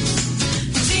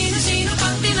 Sino-sino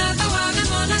pang tinatawagan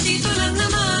mo, nandito lang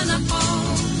naman ako.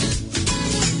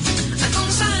 At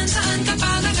kung saan-saan ka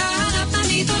pa naghahanap,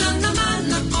 nandito lang naman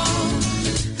ako.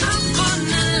 Ako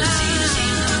na lang.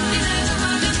 Sino-sino pang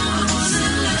tinatawagan mo, ako na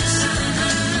lang.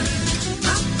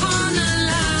 Ako na lang. Ako na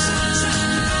lang.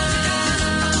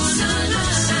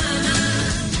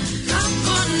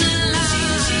 Ako na lang.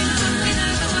 Sino-sino pang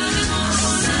tinatawagan mo,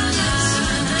 ako na lang.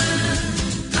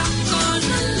 Ako na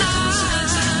lang.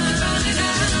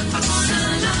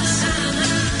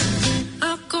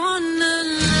 Ako na lang. Ako na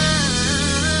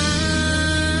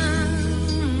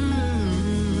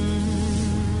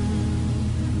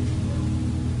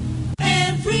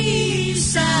Every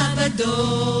Sabado,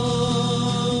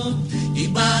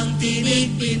 ibang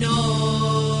Tinig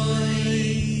Pinoy.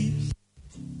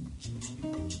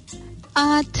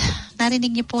 At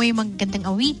narinig niyo po yung magagandang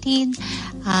awitin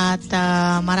at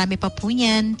marami pa po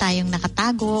yan tayong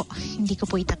nakatago. Hindi ko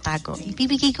po itatago.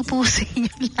 Ibibigay ko po sa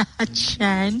inyo lahat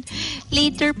yan.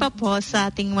 Later pa po sa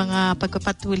ating mga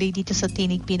pagpapatuloy dito sa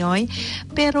Tinig Pinoy.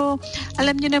 Pero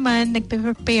alam niyo naman,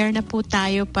 nagpe-prepare na po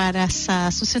tayo para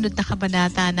sa susunod na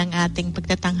kabanata ng ating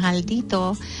pagtatanghal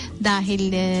dito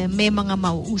dahil may mga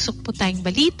mauusok po tayong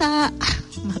balita,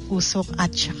 mausok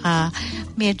at saka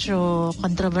medyo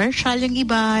controversial yung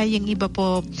iba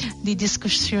po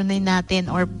didiskusyonin natin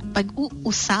or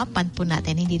pag-uusapan po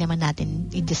natin, hindi naman natin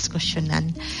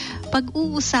didiskusyonan.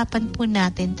 Pag-uusapan po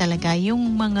natin talaga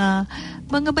yung mga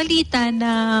balita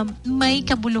na may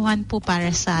kabuluhan po para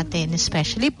sa atin,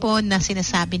 especially po na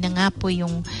sinasabi na nga po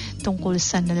yung tungkol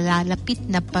sa nalalapit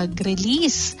na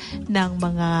pag-release ng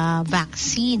mga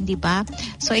vaccine, di ba?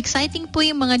 So exciting po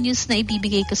yung mga news na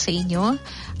ibibigay ko sa inyo.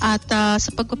 At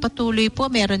sa pagpapatuloy po,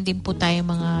 meron din po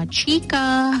tayong mga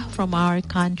chika from our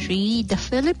country, the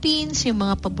Philippines, yung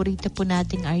mga paborito po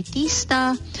nating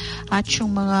artista, at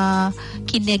yung mga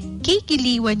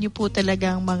kinagigiliwan nyo po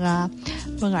talagang mga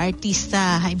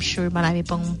artista. I'm sure marami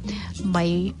pong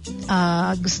may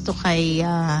gusto kay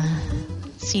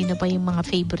sino pa yung mga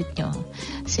favorite nyo?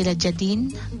 Sila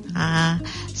Jadine,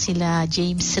 sila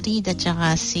James Reid at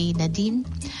saka si Nadine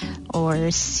or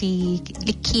si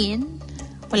Likin.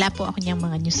 Wala po ako niyang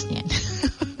mga news niyan.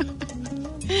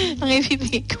 Ang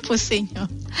ibibigay ko po sa inyo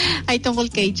ay tungkol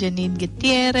kay Janine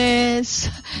Gutierrez.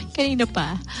 Kanina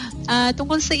pa.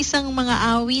 Tungkol sa isang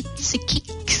mga awit, si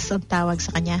Kix ang tawag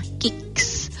sa kanya.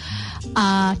 Kix.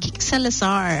 Kix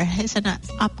Salazar is an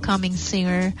upcoming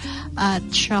singer. At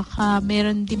saka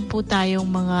meron din po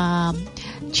tayong mga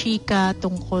chika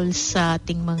tungkol sa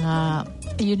ating mga,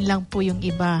 yun lang po yung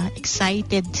iba.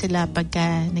 Excited sila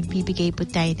pagka nagbibigay po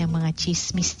tayo ng mga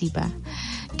chismis, diba?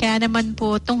 Kaya naman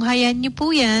po, tunghayan niyo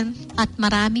po yan. At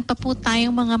marami pa po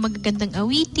tayong mga magagandang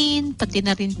awitin, pati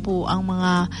na rin po ang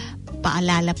mga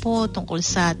paalala po tungkol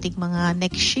sa ating mga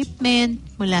next shipment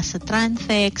mula sa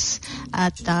Tranfex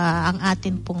at ang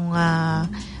atin pong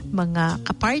mga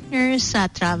kapartners sa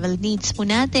travel needs po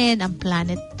natin, ang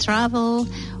Planet Travel,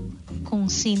 kung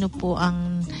sino po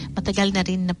ang matagal na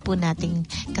rin na po nating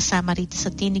kasama rito sa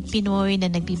Tinig Pinoy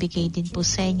na nagbibigay din po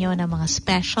sa inyo ng mga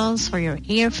specials for your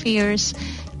airfares.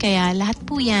 Kaya lahat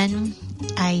po yan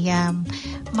ay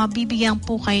mabibigyan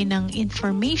po kayo ng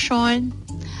information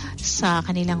sa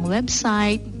kanilang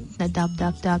website na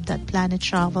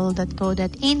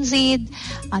www.planettravel.co.nz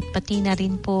at pati na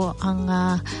rin po ang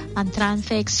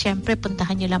Tranfex. Siyempre,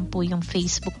 puntahan nyo lang po yung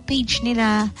Facebook page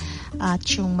nila at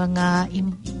yung mga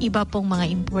iba pong mga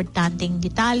importanteng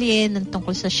detalye ng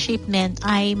tungkol sa shipment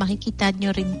ay makikita nyo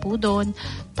rin po doon.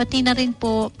 Pati na rin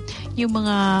po yung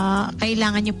mga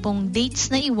kailangan nyo pong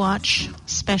dates na i-watch,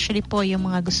 especially po yung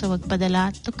mga gusto magpadala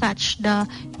to catch the,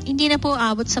 hindi na po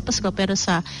abot sa Pasko pero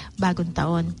sa bagong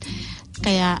taon.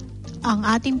 Kaya ang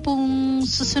ating pong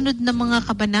susunod na mga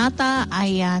kabanata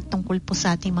ay tungkol po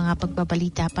sa ating mga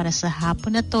pagbabalita para sa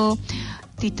hapon na to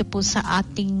dito po sa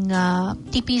ating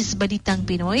tipis Balitang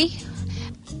Pinoy.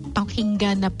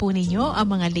 pakinggan na po ninyo ang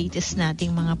mga latest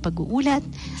nating mga pag-uulat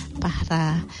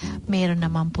para meron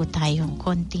naman po tayong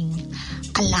konting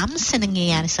alam sa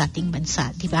nangyayari sa ating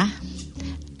bansa, di ba?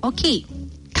 Okay,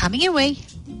 coming your way.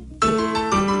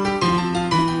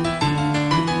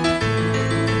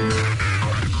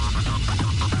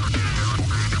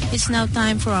 It's now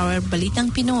time for our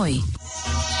Balitang Pinoy.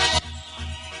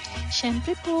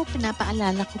 Siyempre po,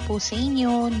 pinapaalala ko po sa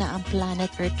inyo na ang Planet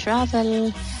Earth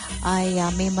Travel ay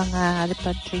may mga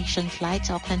repatriation flights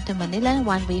Auckland to Manila,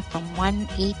 one way from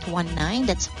 1819,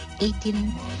 that's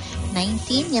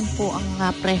 1819. Yan po ang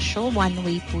presyo, one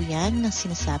way po yan na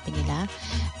sinasabi nila.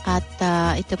 At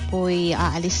ito po ay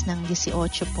aalis ng 18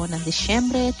 po ng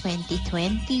Disyembre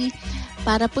 2020.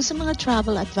 Para po sa mga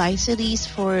travel advisories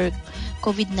for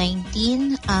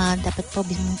COVID-19, dapat po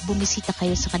bumisita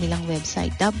kayo sa kanilang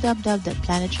website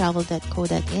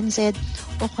www.planettravel.co.nz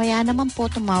o kaya naman po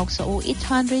tumawag sa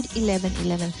 0800 11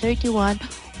 11 31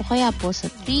 o kaya po sa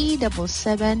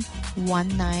 377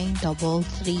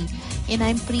 1933. And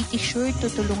I'm pretty sure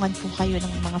tutulungan po kayo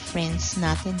ng mga friends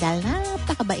natin dahil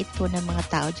napakabait po ng mga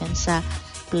tao dyan sa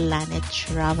Planet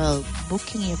Travel.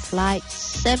 Booking your flight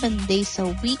 7 days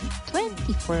a week,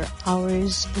 24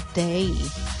 hours a day.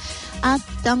 At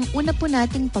ang una po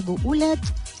nating pag-uulat,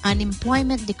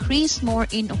 unemployment decreased more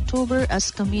in October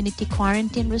as community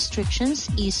quarantine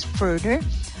restrictions eased further,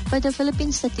 but the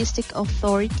Philippine Statistics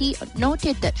Authority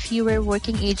noted that fewer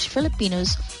working-age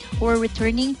Filipinos were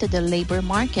returning to the labor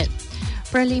market.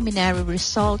 Preliminary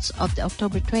results of the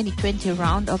October 2020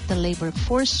 round of the labor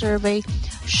force survey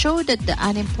showed that the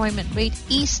unemployment rate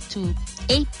eased to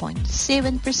 8.7%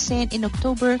 in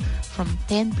October from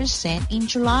 10% in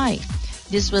July.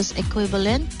 This was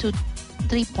equivalent to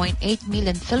 3.8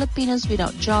 million Filipinos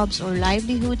without jobs or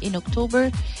livelihood in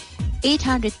October,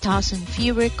 800,000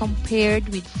 fewer compared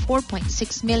with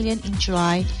 4.6 million in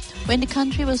July when the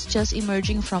country was just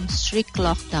emerging from strict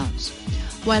lockdowns.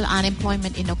 While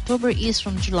unemployment in October is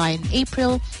from July and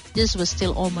April, this was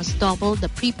still almost double the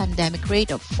pre-pandemic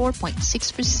rate of 4.6%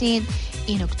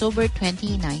 in October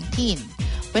 2019,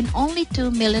 when only 2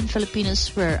 million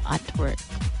Filipinos were at work.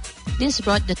 This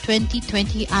brought the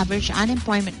 2020 average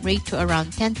unemployment rate to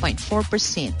around 10.4%,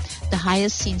 the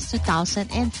highest since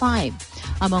 2005.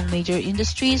 Among major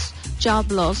industries, job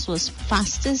loss was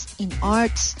fastest in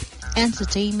arts,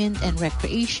 entertainment and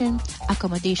recreation,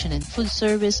 accommodation and food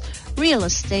service, real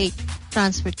estate,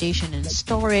 transportation and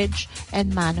storage,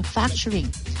 and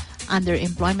manufacturing.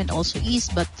 Underemployment also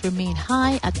eased but remained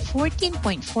high at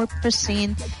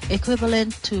 14.4%,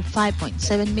 equivalent to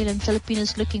 5.7 million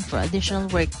Filipinos looking for additional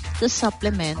work to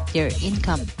supplement their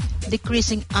income.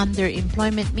 Decreasing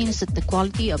underemployment means that the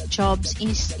quality of jobs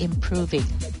is improving.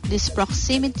 This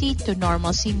proximity to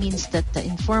normalcy means that the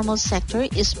informal sector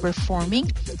is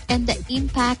performing and the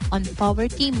impact on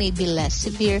poverty may be less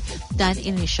severe than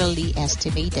initially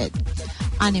estimated.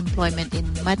 Unemployment in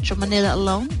Metro Manila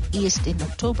alone eased in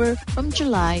October from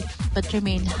July but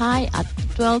remained high at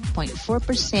 12.4%,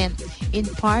 in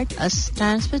part as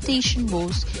transportation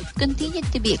woes continued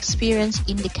to be experienced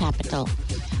in the capital.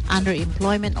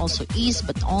 Underemployment also eased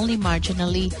but only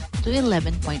marginally to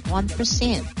 11.1%,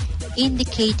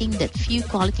 indicating that few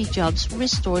quality jobs were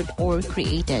restored or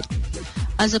created.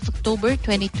 As of October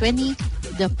 2020,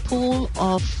 the pool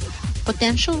of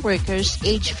potential workers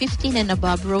aged 15 and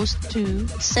above rose to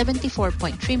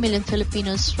 74.3 million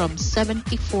Filipinos from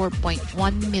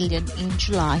 74.1 million in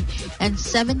July and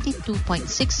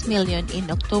 72.6 million in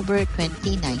October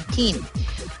 2019.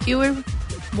 Fewer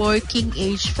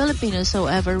working-age Filipinos,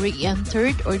 however,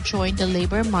 re-entered or joined the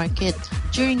labor market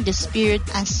during this period,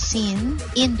 as seen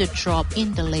in the drop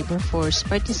in the labor force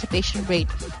participation rate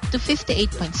to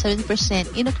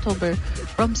 58.7% in October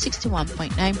from 61.9%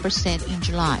 in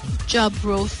July. Job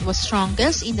growth was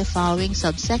strongest in the following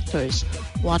subsectors: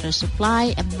 water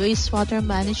supply and wastewater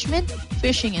management,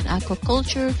 fishing and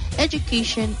aquaculture,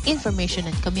 education, information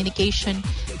and communication,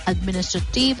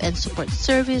 administrative and support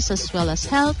service, as well as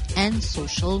health and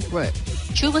social work.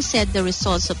 Chuba said the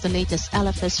results of the latest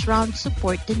LFS round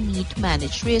support the need to manage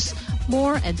risk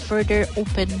more and further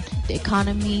open the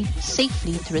economy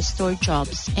safely to restore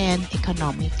jobs and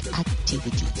economic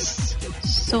activities.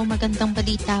 So magandang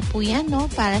balita po yan, no,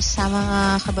 para sa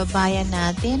mga kababayan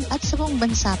natin at sa buong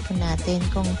bansa po natin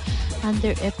kung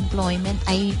underemployment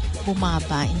ay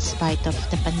bumaba in spite of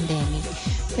the pandemic.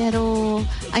 Pero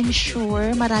I'm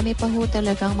sure marami pa ho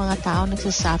talagang mga tao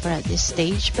nagsasuffer at this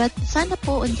stage, but sana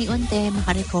po unti-unti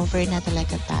makarecover na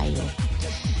talaga tayo.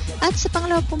 At sa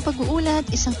pangalawa pong pag-uulat,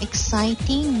 isang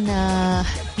exciting na,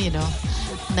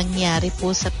 nangyari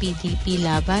po sa PDP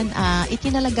laban.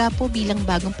 Itinalaga po bilang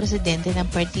bagong presidente ng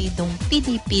partidong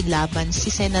PDP laban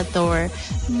si Senator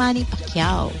Manny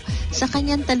Pacquiao. Sa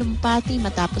kanyang talumpati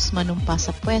matapos manumpa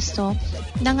sa pwesto,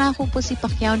 nangako po si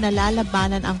Pacquiao na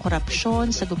lalabanan ang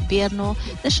korupsyon sa gobyerno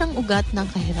na siyang ugat ng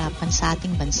kahirapan sa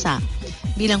ating bansa.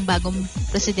 Bilang bagong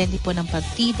presidente po ng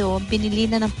partido, pinili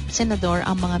na ng senador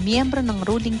ang mga miyembro ng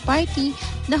ruling party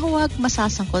na huwag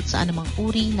masasangkot sa anumang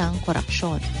uri ng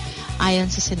korupsyon.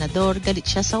 Ayon sa senador, galit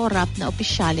siya sa korap na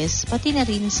opisyales pati na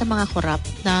rin sa mga korap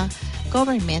na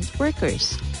government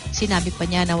workers. Sinabi pa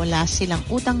niya na wala silang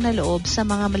utang na loob sa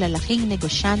mga malalaking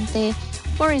negosyante,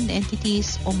 foreign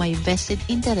entities o may vested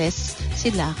interests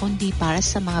sila kundi para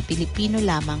sa mga Pilipino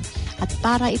lamang at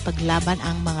para ipaglaban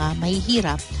ang mga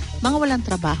mahihirap, mga walang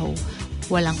trabaho,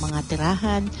 walang mga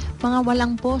tirahan, mga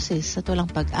walang boses at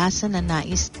walang pag-asa na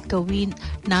nais gawin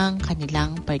ng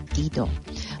kanilang partido.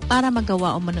 Para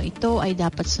magawa umano ito ay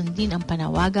dapat sundin ang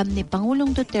panawagan ni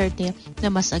Pangulong Duterte na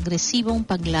mas agresibong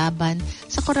paglaban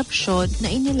sa korupsyon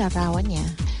na inilarawan niya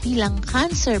bilang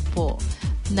cancer po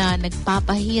na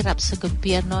nagpapahirap sa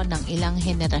gobyerno ng ilang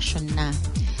henerasyon na.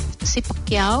 Si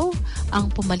Pacquiao ang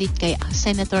pumalit kay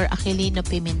Senator Aquilino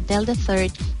Pimentel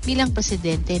III bilang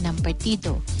presidente ng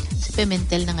partido. Si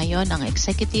Pimentel na ngayon ang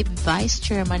Executive Vice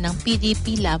Chairman ng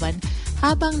PDP laban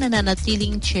habang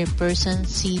nananatiling chairperson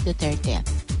si Duterte.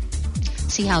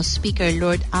 Si House Speaker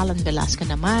Lord Alan Velasco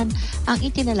naman ang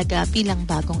itinalaga bilang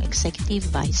bagong Executive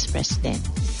Vice President.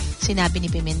 Sinabi ni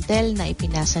Pimentel na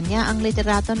ipinasa niya ang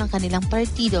liderato ng kanilang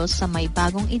partido sa may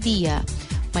bagong ideya,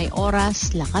 may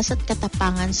oras, lakas at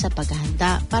katapangan sa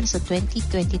paghahanda para sa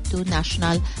 2022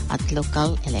 national at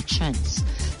local elections.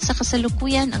 Sa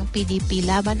kasalukuyan, ang PDP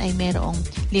laban ay mayroong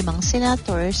 5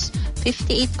 senators,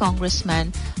 58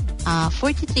 congressmen,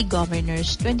 43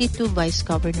 governors, 22 vice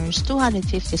governors,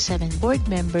 257 board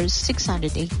members,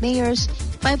 608 mayors,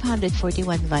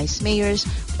 541 vice mayors,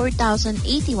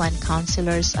 4,081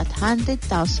 councilors at 100,000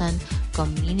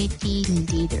 community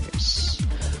leaders.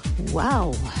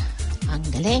 Wow! Ang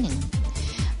galing!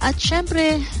 At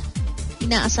syempre,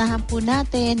 inaasahan po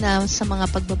natin na sa mga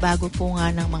pagbabago po nga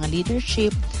ng mga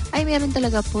leadership ay meron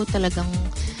talagang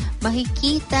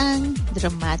makikitang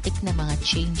dramatic na mga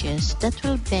changes that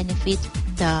will benefit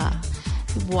the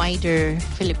wider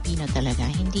Filipino talaga.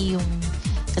 Hindi yung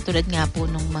katulad nga po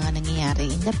nung mga nangyayari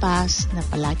in the past na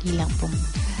palagi lang pong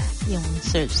yung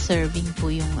serving po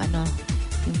yung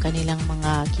kanilang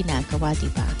mga ginagawa,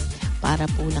 diba? Para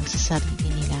po lang sa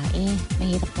sarili nila.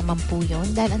 Mahirap naman po yun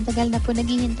dahil ang tagal na po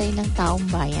naghihintay ng taong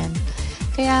bayan.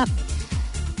 Kaya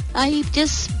I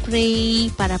just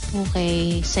pray para po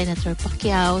kay Senator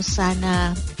Pacquiao,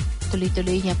 sana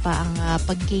tuloy-tuloy niya pa ang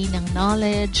pag-gain ng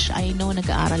knowledge. I know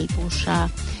nag-aaral po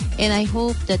siya and I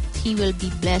hope that he will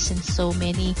be blessed in so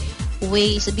many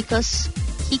ways because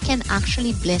he can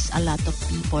actually bless a lot of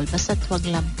people. Basta't wag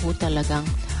lang po talagang,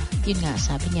 yun nga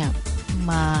sabi niya,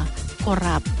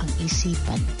 ma-corrupt ang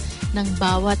isipan ng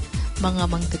bawat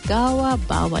mga manggagawa,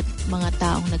 bawat mga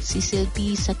taong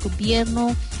nagsisilbi sa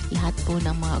gobyerno, lahat po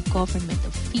ng mga government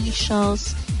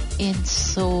officials. And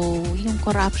so, yung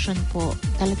corruption po,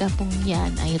 talaga pong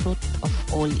yan ay root of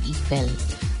all evil.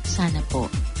 Sana po,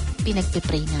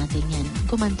 pinagpipray natin yan.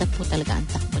 Gumanda po talaga ang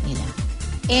takbo nila.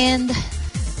 And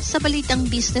sa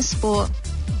balitang business po,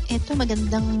 eto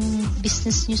magandang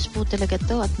business news po talaga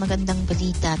to at magandang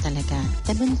balita talaga.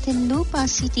 The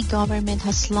Muntinlupa City Government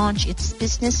has launched its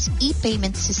Business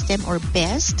E-Payment System or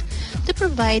BEST to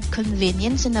provide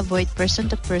convenience and avoid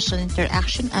person-to-person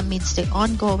interaction amidst the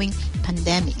ongoing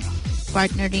pandemic.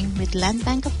 Partnering with Land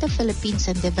Bank of the Philippines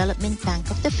and Development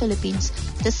Bank of the Philippines,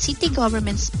 the city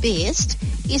government's BEST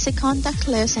is a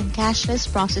contactless and cashless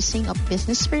processing of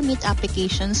business permit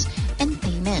applications and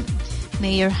payment.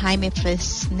 Mayor Jaime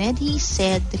Fresnedi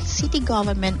said the city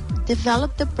government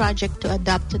developed the project to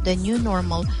adapt to the new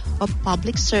normal of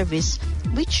public service,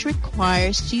 which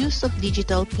requires use of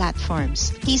digital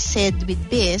platforms. He said with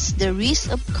this, the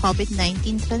risk of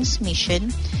COVID-19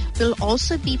 transmission will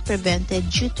also be prevented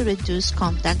due to reduced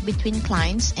contact between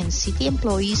clients and city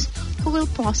employees who will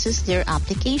process their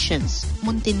applications.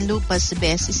 Muntinlupa's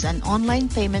BEST is an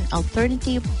online payment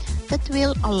alternative that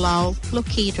will allow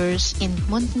locators in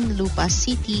Muntinlupa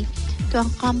City to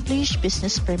accomplish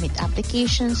business permit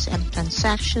applications and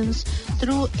transactions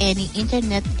through any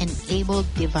internet-enabled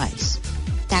device.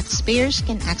 Taxpayers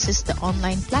can access the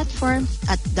online platform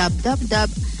at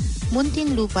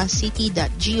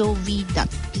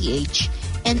www.muntinlupacity.gov.ph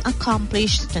and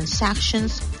accomplish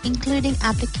transactions including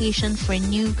application for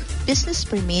new business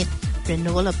permit,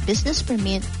 renewal of business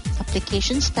permit,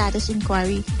 application status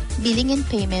inquiry, billing and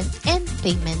payment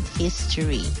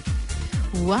history.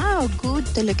 Wow, good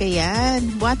talaga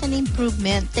yan. What an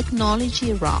improvement.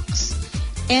 Technology rocks.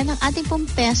 And ang ating pong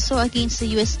peso against the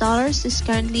US dollars is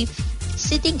currently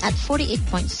sitting at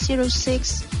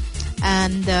 48.06.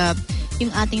 And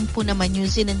yung ating po naman New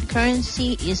Zealand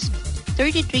currency is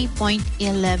 33.11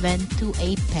 to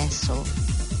a peso.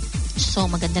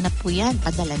 So, maganda na po yan.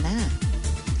 Padala na.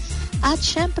 At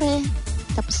syempre,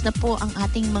 tapos na po ang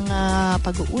ating mga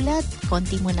pag-uulat.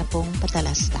 Konti mo na pong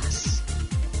patalastas.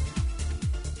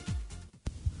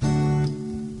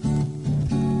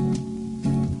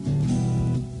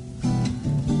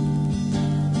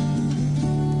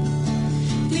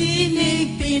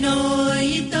 Tinig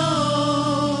Pinoy ito,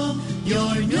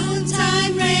 your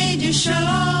noontime radio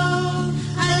show.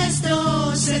 Alas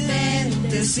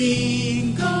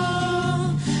 12:75,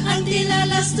 ang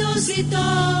alas 2 ito,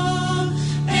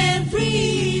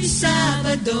 every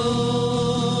Sabado.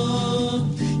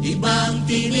 Ibang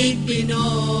Tinig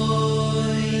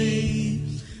Pinoy.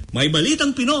 May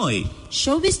Balitang Pinoy,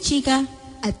 Showbiz Chika,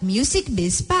 at Music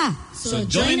Biz pa. So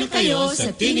join na kayo sa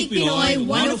Tinig Pinoy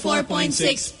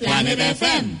 104.6 Planet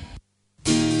FM.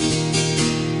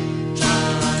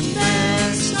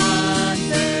 Transfers,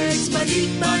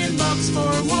 Balitang Box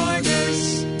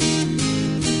Forwarders.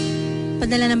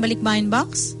 padala ng balikbayan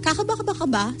box? Kakaba ka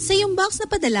ba? Sa iyong box na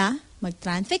padala,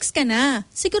 mag-Transfex ka na.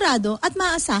 Sigurado at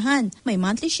maaasahan, may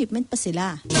monthly shipment pa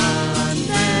sila.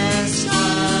 Transfers,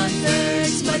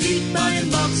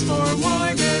 Balitang Box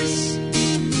Forwarders.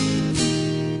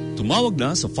 Tumawag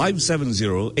na sa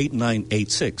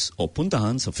 570-8986 o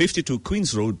puntahan sa 52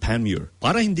 Queens Road, Panmure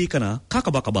para hindi ka na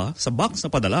kakaba-kaba sa box na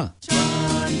padala.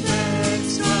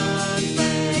 Transfers,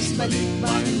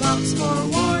 Balitang Box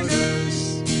Forwarders.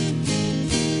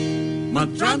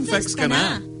 Mag-Transfex ka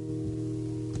na!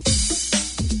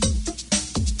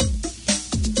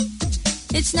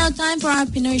 It's now time for our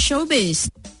Pinoy Showbiz.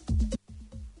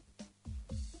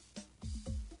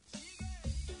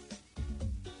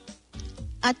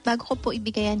 At bago ko po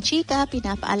ibigay ang chika,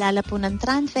 pinapaalala po ng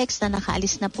Transfex na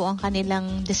nakaalis na po ang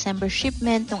kanilang December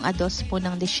shipment noong 2 po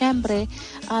ng Disyembre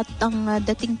at ang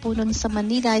dating po nun sa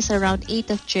Manila is around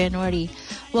 8 of January.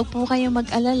 Huwag po kayong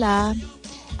mag-alala,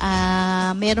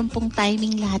 meron pong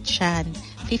timing lahat yan.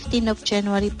 15 of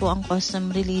January po ang custom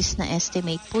release na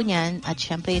estimate po niyan at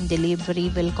syempre yung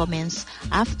delivery will commence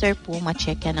after po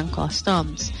ma-check yan ng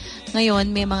customs.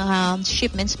 Ngayon, may mga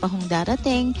shipments pa hong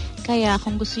darating, kaya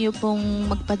kung gusto nyo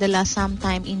pong magpadala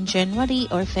sometime in January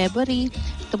or February,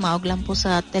 tumawag lang po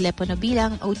sa telepono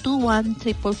bilang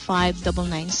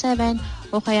 021-345-997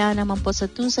 o kaya naman po sa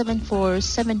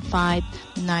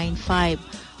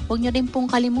 274-7595. Huwag nyo rin pong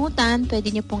kalimutan,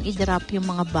 pwede nyo pong i-drop yung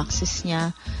mga boxes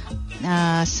niya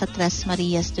sa Tres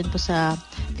Marias, dun po sa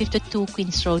 52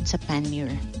 Queens Road sa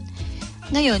Panmure.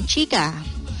 Ngayon, chika.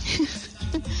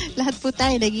 Lahat po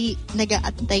tayo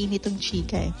nag-aantay nitong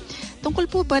chika eh. Tungkol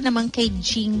po ba naman kay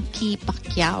Jinky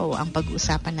Pacquiao ang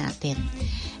pag-uusapan natin?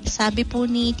 Sabi po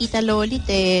ni Tita Lolit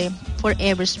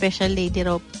forever special lady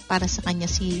raw para sa kanya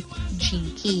si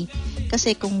Jinky.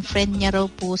 Kasi kung friend niya raw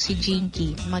po si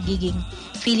Jinky, magiging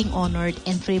feeling honored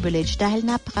and privileged dahil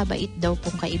napakabait daw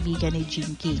pong kaibigan ni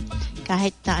Jinky.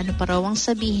 Kahit na ano pa raw ang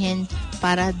sabihin,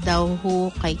 para daw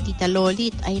ho kay Tita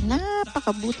Lolit ay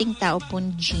napakabuting tao po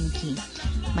ni Jinky.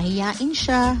 Mahiyain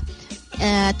siya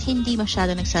at hindi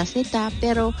masyado nagsasalita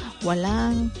pero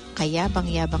walang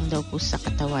kayabang-yabang daw po sa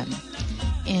katawan.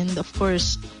 And of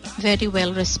course, very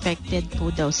well respected po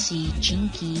daw si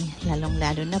Jinky,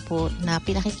 lalong-lalo na po na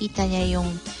pinakikita niya yung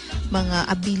mga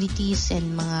abilities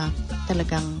and mga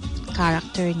talagang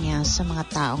character niya sa mga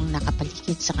taong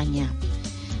nakapaligid sa kanya.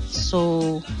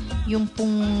 So, yung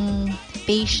pong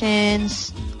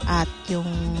patience at yung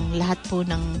lahat po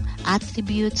ng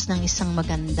attributes ng isang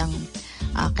magandang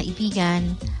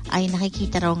kaibigan ay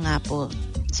nakikita raw nga po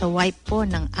sa wife po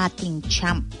ng ating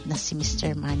champ na si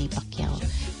Mr. Manny Pacquiao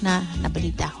na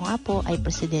nabalita ko nga po ay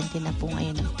presidente na po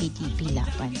ngayon ng PDP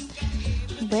Laban.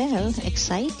 Well,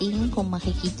 exciting kung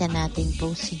makikita natin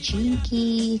po si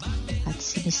Jinky at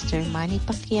si Mr. Manny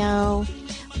Pacquiao.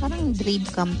 Parang dream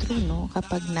come true, no?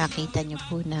 Kapag nakita nyo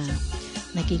po na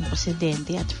naging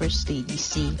presidente at first lady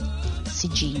si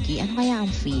Jinky. Ano kaya ang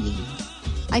feeling?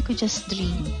 I could just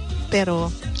dream.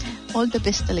 Pero all the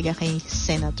best talaga kay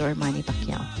Senator Manny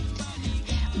Pacquiao.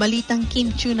 Balitang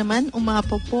Kim Chiu naman,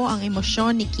 umapo po ang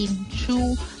emosyon ni Kim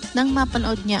Chiu nang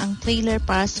mapanood niya ang trailer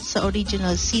para sa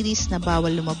original series na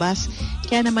Bawal Lumabas.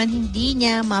 Kaya naman hindi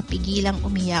niya mapigilang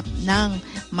umiyak nang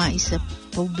maisa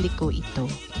publiko ito.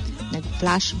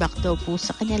 Nag-flashback daw po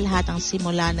sa kanya lahat ang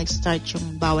simula nag-start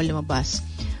yung Bawal Lumabas.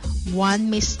 One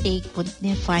mistake would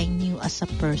define you as a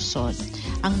person.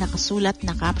 Ang nakasulat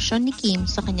na caption ni Kim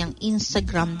sa kanyang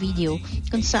Instagram video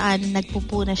kung saan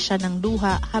nagpupuna siya ng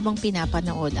luha habang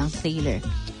pinapanood ang trailer.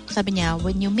 Sabi niya,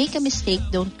 when you make a mistake,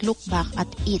 don't look back at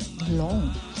it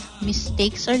long.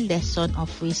 Mistakes are lesson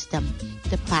of wisdom.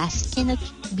 The past cannot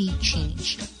be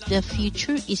changed. The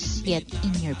future is yet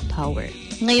in your power.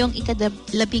 Ngayong ika-14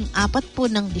 po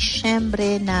ng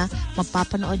Disyembre na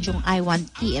mapapanood yung I Want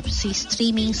TFC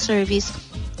streaming service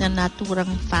na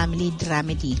naturang family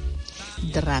dramedy.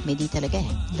 Dramedy talaga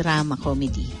drama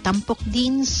comedy. Tampok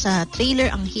din sa trailer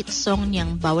ang hit song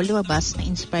niyang Bawal Lumabas na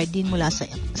inspired din mula sa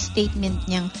statement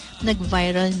niyang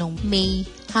nag-viral noong May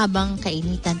habang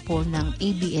kainitan po ng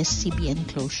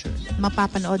ABS-CBN closure.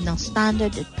 Mapapanood ng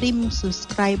standard at premium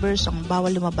subscribers ang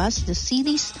Bawal Lumabas, the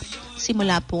series,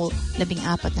 simula po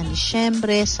 14 ng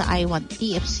Disyembre sa I Want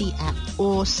TFC app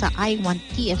o sa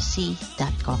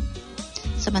iwanttfc.com.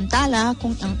 Samantala,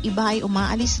 kung ang iba ay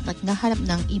umaalis at naghahanap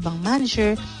ng ibang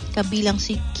manager, kabilang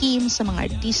si Kim sa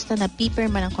mga artista na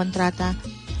pipirma ng kontrata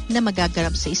na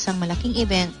magaganap sa isang malaking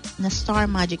event na Star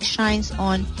Magic Shines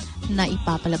On na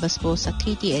ipapalabas po sa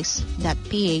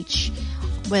ktx.ph.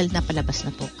 Well, napalabas na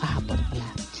po kahapon pala.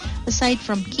 Aside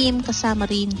from Kim, kasama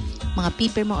rin mga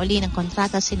pipirma uli ng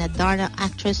kontrata sina Darna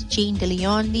actress Jane De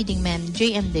Leon, leading man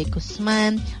J.M. De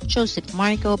Guzman, Joseph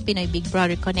Marco, Pinoy Big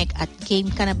Brother Connect at Game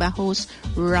Canaba host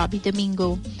Robbie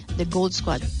Domingo, The Gold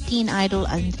Squad Teen Idol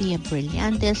Andrea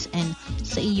Brillantes, and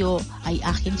sa iyo ay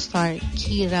aking star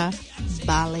Kira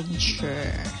Ballinger.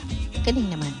 Galing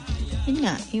naman. Yun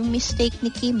nga, yung mistake ni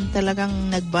Kim talagang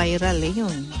nag-viral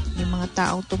yun. Yung mga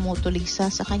taong tumutulig sa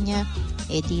kanya,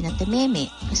 di na tememe.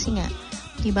 Kasi nga,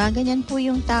 diba ganyan po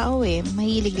yung tao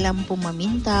mahilig lang po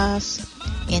mamintas,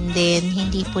 and then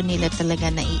hindi po nila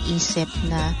talaga naiisip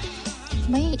na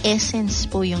may essence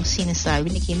po yung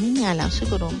sinasabi ni Kim. Yun nga lang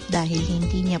siguro dahil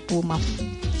hindi niya po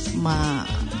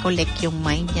ma-collect yung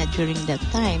mind niya during that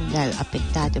time dahil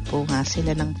apektado po nga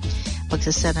sila ng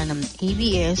pagsasara ng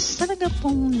ABS. Talaga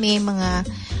pong may mga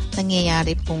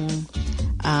nangyayari pong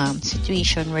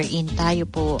situation wherein tayo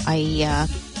po ay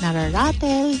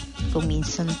nararatel, kung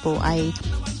minsan po ay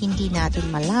hindi natin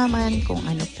malaman kung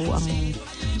ano po ang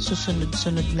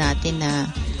susunod-sunod natin na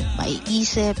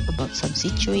maiisip about some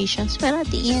situations. But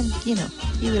at the end,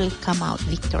 you will come out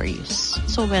victorious.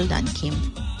 So well done, Kim.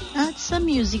 At sa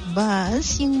music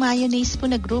buzz, yung Mayonnaise po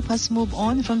na group has moved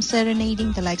on from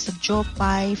serenading the likes of Joe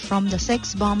Pai from the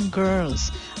Sex Bomb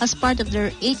Girls. As part of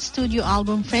their 8th studio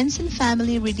album, Friends and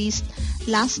Family, released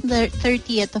last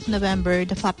 30th of November,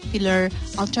 the popular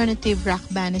alternative rock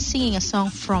band is singing a song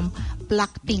from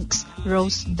Blackpink's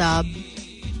Rose Dub.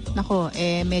 Nako,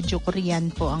 medyo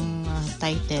Korean po ang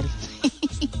title.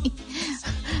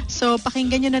 So,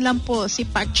 pakinggan nyo na lang po si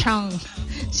Park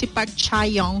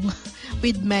Cha-young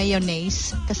with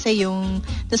Mayonnaise, kasi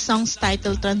the song's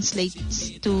title translates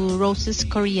to Rose's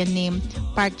Korean name,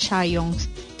 Park Cha-young.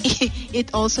 It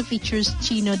also features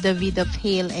Chino David of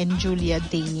Hale and Julia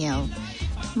Daniel.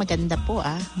 Maganda po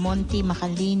Monty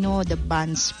Macalino, the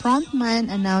band's frontman,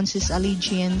 announced his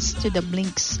allegiance to the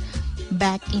Blinks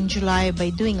back in July by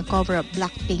doing a cover of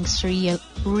Blackpink's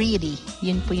Really.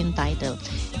 Yun po yung title.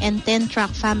 And 10-track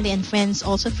Family and Friends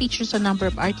also features a number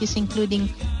of artists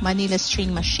including Manila String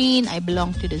Machine, I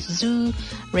Belong to the Zoo,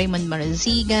 Raymond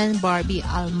Marazigan, Barbie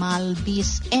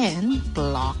Almalbis, and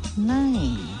Block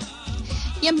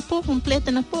 9. Yan po,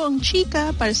 kumpleto na po ang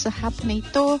chika para sa hapon na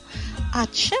ito.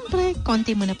 At syempre,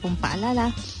 konti mo na pong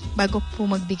paalala bago po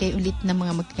magbigay ulit ng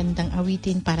mga magandang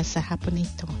awitin para sa hapon na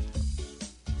ito.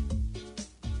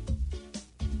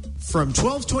 From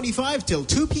 12:25 till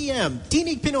 2 p.m.,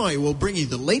 Tinig Pinoy will bring you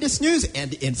the latest news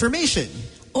and information.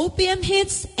 OPM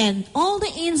hits and all the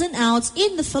ins and outs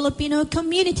in the Filipino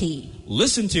community.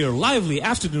 Listen to your lively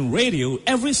afternoon radio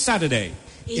every Saturday.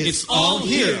 It's all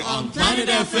here on Planet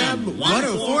FM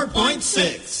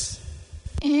 104.6.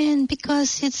 And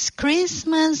because it's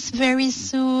Christmas very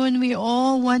soon, we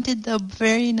all wanted a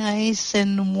very nice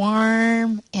and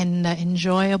warm and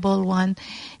enjoyable one.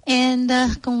 And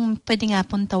kung pwede nga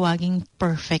pong tawaging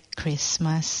perfect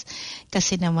Christmas.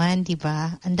 Kasi naman, di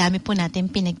ba, ang dami po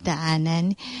natin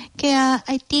pinagdaanan. Kaya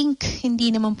I think hindi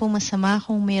naman po masama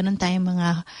kung mayroon tayong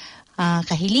mga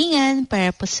kahilingan para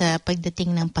po sa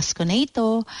pagdating ng Pasko na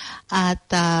ito. At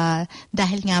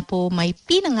dahil nga po may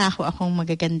pinangako akong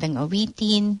magagandang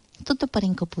awitin,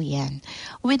 tutuparin ko po yan.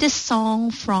 With a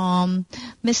song from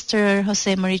Mr.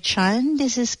 Jose Marichan,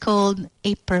 this is called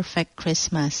A Perfect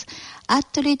Christmas. At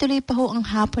tuloy-tuloy pa ho ang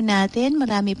hapon natin.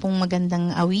 Marami pong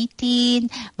magandang awitin,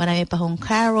 marami pa hong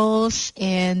carols,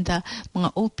 and mga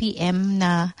OPM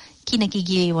na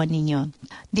kinagigiliwan ninyo.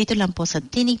 Dito lang po sa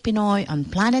Tinig Pinoy on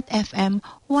Planet FM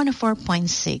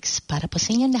 104.6. Para po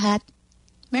sa inyong lahat,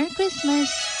 Merry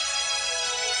Christmas!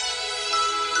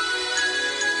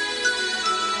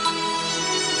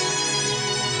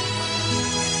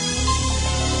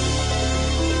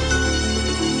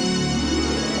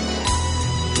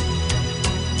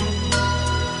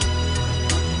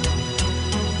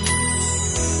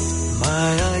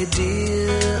 My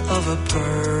idea of a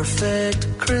perfect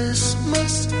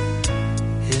Christmas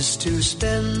is to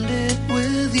spend it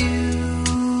with you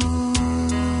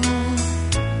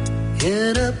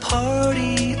in a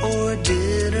party or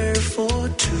dinner for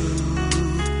two.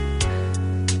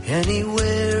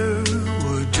 Anywhere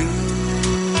would do.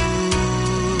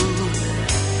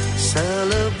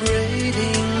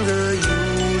 Celebrating the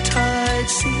Yuletide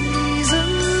season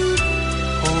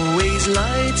always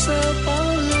lights up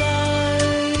our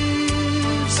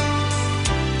lives.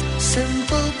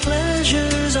 Simple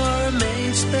pleasures are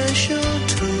made special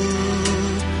too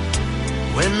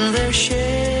when they're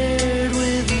shared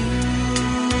with you.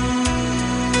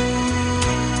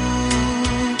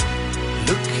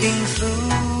 Looking through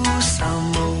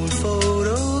some old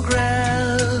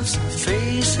photographs,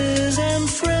 faces and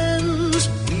friends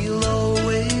we'll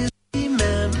always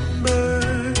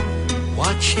remember.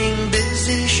 Watching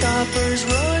busy shoppers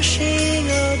rushing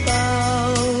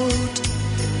about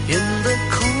in the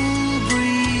cool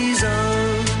breeze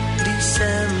of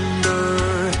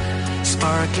December.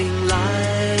 Sparkling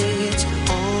lights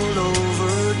all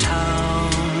over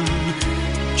town.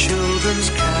 Children's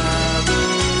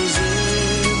carols in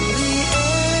the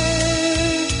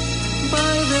air.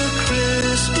 By the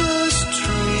Christmas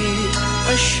tree,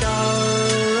 a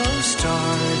shower of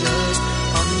stardust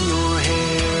on your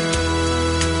hair.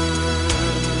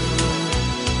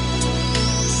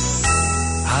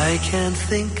 I can't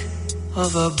think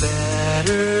of a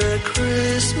better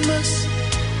Christmas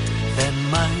than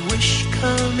my wish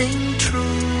coming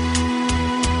true.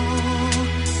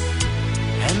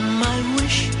 And my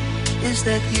wish is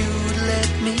that you'd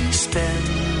let me spend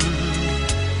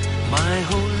my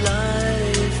whole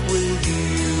life with you.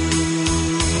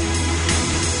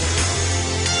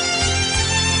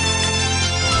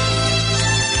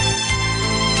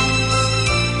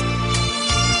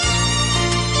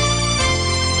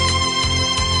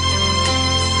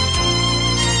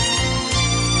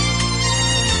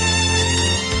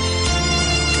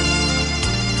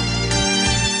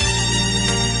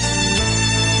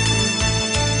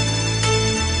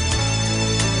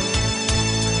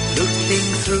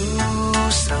 Through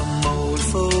some old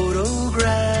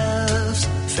photographs,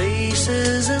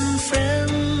 faces and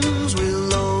friends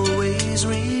we'll always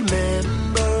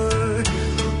remember.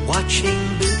 Watching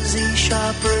busy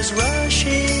shoppers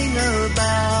rushing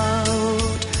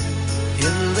about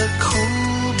in the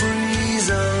cool breeze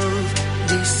of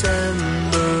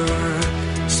December.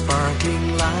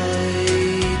 Sparkling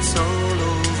lights all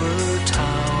over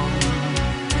town.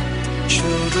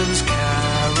 Children's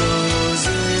carols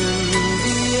in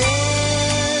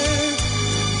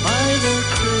the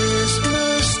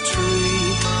Christmas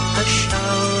tree, a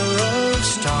shower of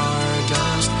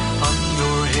stardust on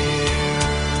your hair.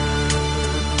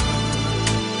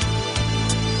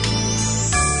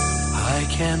 I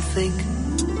can't think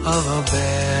of a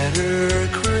better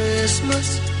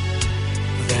Christmas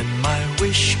than my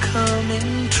wish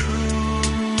coming true.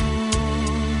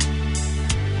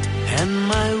 And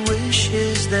my wish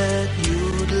is that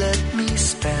you'd let me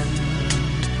spend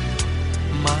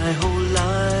my whole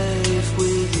life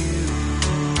with you.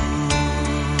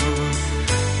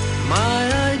 My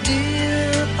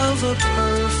idea of a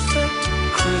perfect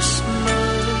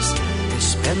Christmas is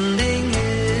spending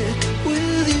it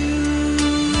with you.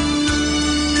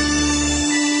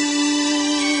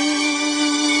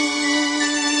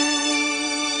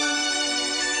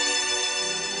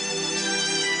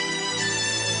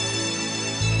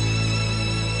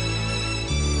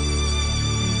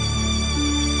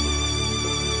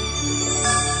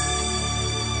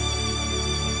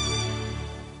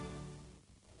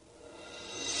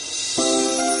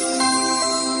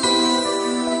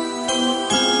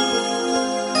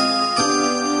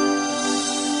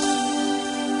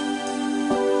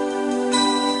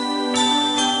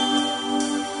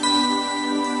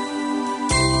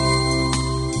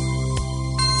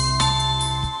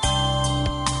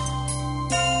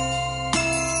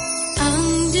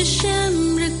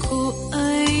 Disyembre ko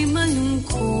ay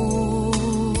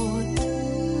lungkot.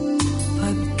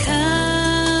 Pagkat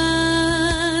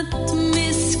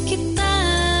miss kita,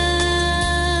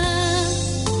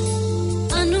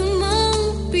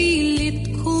 anumang pilit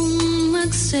kong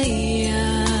magsaya.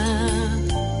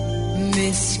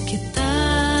 Miss kita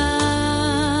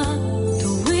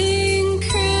tuwing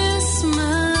Christmas.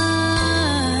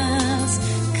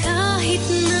 Kahit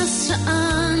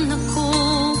nasaan ako,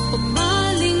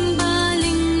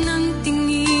 pabaling-baling ng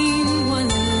tingin,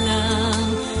 walang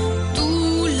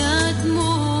tulad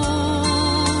mo.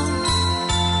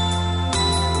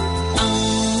 Ang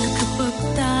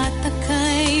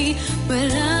nakapagtatakay,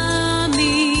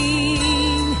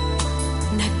 maraming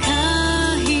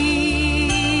nakahigit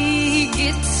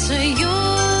sa'yo.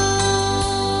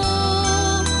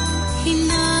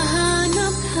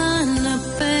 Hinahanap-hanap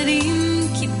pa rin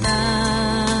kita.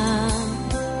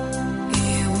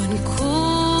 Ewan ko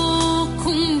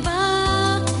kung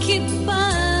bakit ba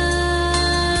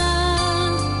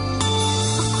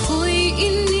ako'y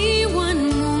iniwan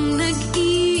mong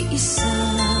nag-iisa.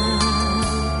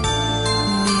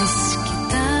 Miss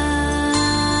kita,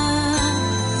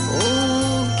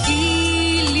 oh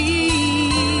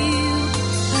giliw.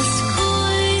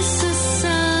 Pasko'y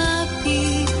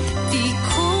sasapi, di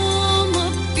ko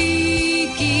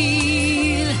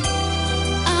mapigil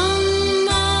ang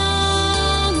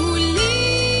mangulila.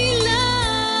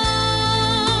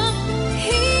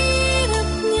 Hirap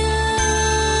niya,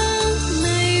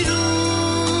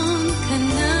 mayroon ka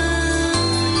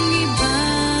ng iba.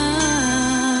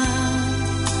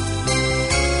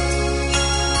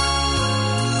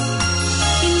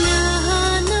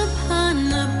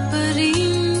 Hinahanap-hanap pa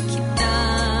rin kita.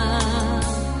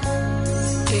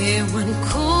 Ewan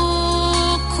ko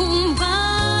kung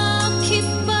bakit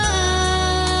ba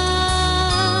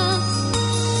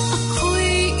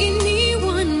ako'y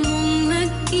iniwan mong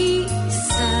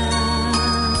nag-iisa.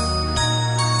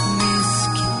 Miss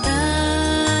kita,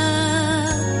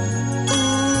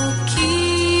 oh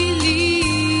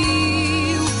giliw.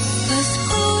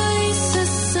 Pasko'y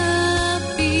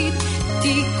sasapit,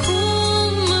 di ko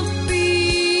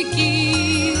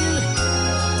mapigil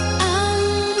ang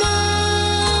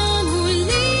mangulila.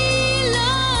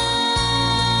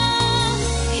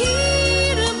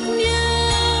 Hirap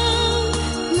niyang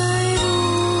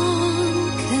mayroon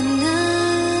ka ng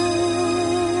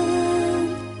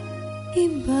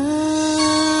iba.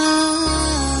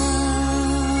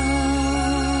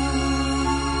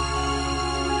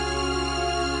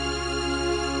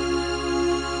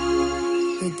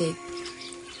 Good day.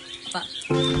 Pa.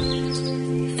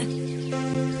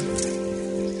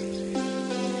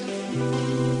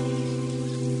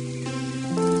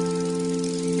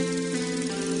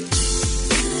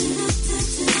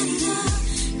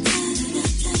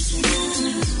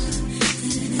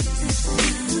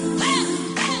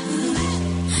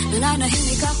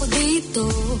 Nananahimik ako dito,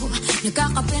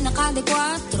 nagkakape na kada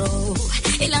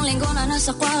 4. Ilang linggo na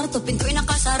nasa kwarto, pinto'y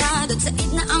nakasarado at said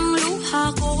na ang luha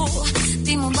ko.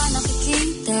 Di mo ba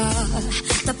nakikita,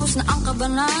 tapos na ang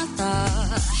kabanata.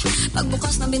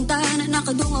 Pagbukas ng bintana,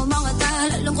 nakadungaw mga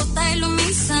tala. Lungkot ay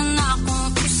lumisan na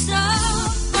akong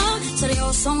usapan.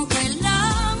 Seryosong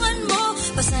kailangan mo,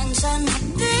 pasensya na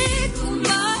di ko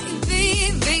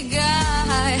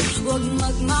maibibigay. Huwag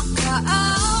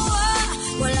magmakaawa,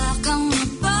 wala kang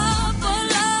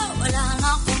mapapala. Wala na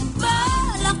akong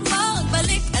balak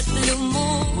magbalik at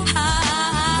lumuha.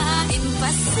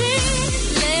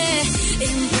 Imposible,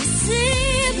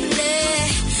 imposible.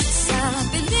 Sa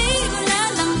pelikula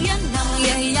lang yan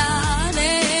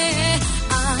nangyayari.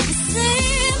 Ang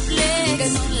simple,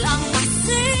 ganun lang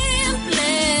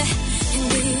kasimple.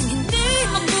 Hindi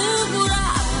magbubura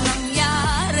ang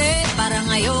nangyari. Parang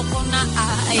ayoko na ata,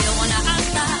 ayoko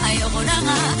na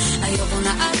nga. Ayoko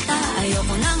na ata,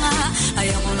 ayoko na nga.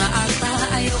 Ayoko na ata,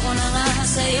 ayoko na nga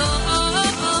sa'yo.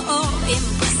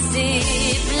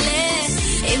 Imposible,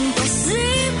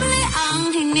 imposible ang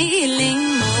hinihiling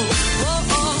mo.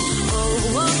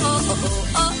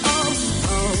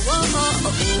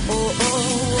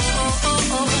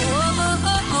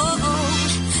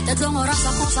 Tatlong oras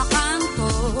ako sa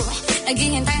kanto,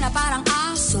 naghihintay na parang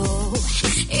aso.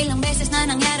 Ilang beses na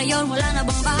nangyari yun, wala na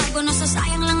bang bago?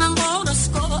 Nasasayang lang ang oras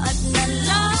ko. At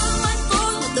nalaman ko,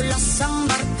 nadulas ang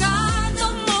barkada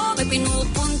mo. May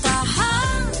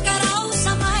pinupuntahan ka raw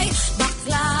sa may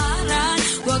baklaran.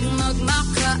 Huwag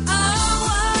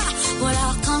magmakaawa, wala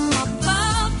kang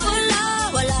mapapala.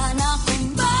 Wala na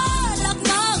akong balak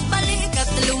magbalik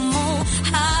at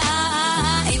lumuha.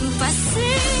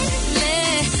 Imposible,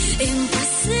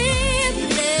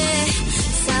 imposible.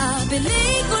 Sa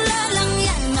pelikula lang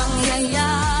yan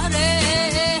nangyayari.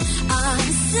 Ang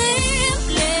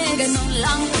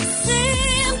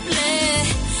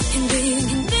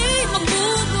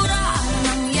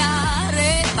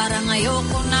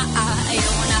ayoko na ata,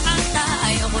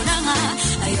 ayoko na nga,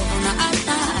 ayoko na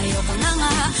ata, ayoko na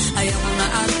nga, ayoko na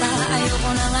ata, ayoko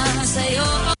na nga sa'yo.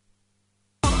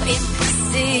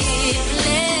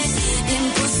 Imposible,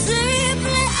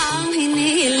 imposible ang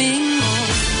hinihiling mo.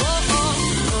 Oh, oh,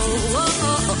 oh, oh,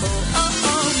 oh, oh,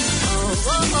 oh,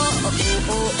 oh, oh,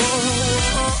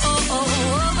 oh,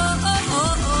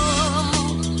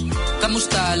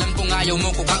 Kamusta? Alam kong ayaw mo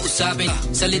ko kausapin.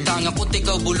 Salitang ako't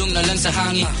ikaw bulong na lang sa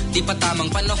hangin. Di pa tamang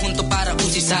panahon to para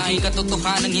usisain.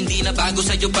 Katotohanan hindi na bago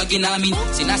sa'yo pag inamin.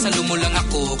 Sinasalo mo lang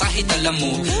ako kahit alam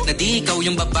mo na di ikaw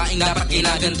yung babaeng dapat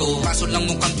ginaganto. Kaso lang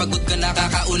mukhang pagod ka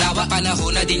nakakaunawa.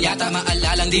 Panahon na din yata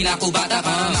maalalang din ako bata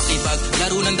pa.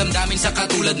 Makipaglaro ng damdamin sa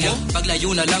katulad mo. Paglayo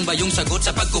na lang ba yung sagot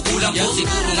sa pagkukulang ko?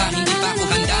 Siguro nga hindi pa ako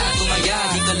handa at tumaya.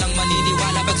 Di ka lang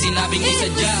maniniwala pag sinabing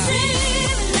isadya.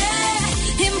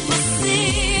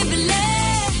 Imposible,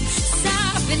 sa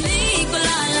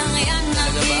pelikula lang yan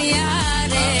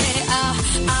nangyayari.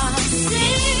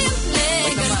 Simple,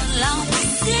 ganun lang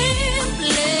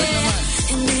simple.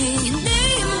 Hindi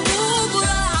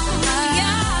mabubura ang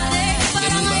nangyayari.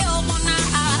 Parang ayoko na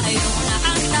ata,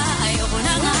 ayoko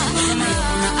na nga,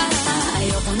 ayoko na ata,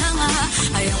 ayoko na nga,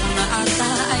 ayoko na ata,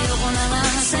 ayoko na nga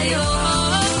sa'yo.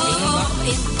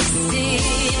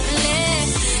 Imposible,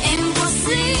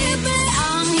 imposible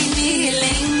ang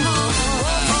hinihiling mo.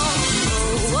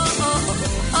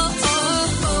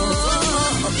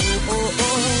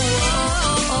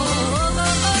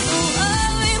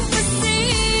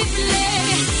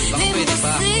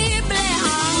 Imposible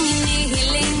ang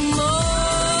hinihiling mo.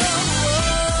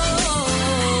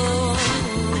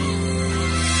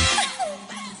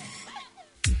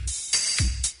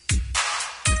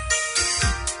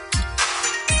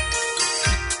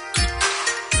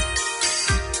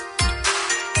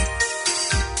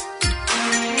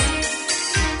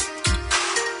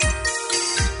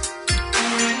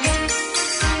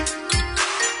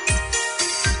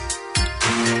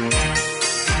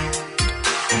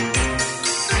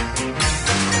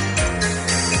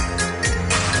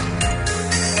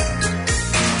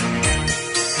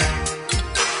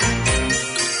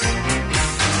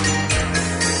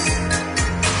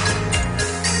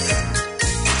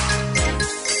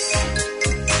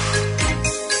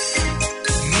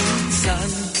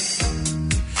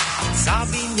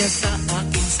 Sabi niya sa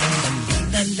akin, sandali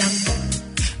na lang.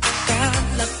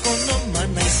 Akala ko naman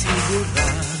ay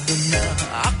sigurado na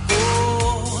ako.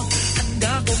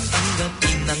 Handa kong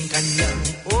tanggapin ang kanyang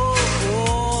oo.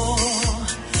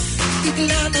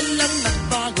 Bigla na lang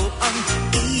nagbago ang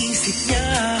isip niya.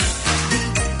 Di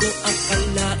ko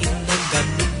akalain na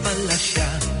ganun pala siya.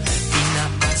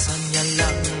 Pinaasa niya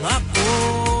lang ako.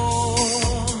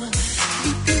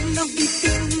 Bitin na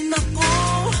bitin ako.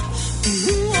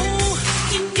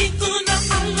 Hindi ko na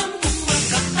alam kung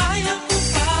makakaya ko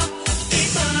pa.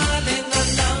 Ibale na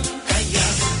lang kaya.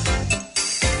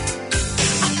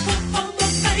 Ako pa ba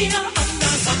kaya ang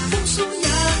nasa puso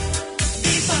niya?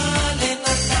 Ibale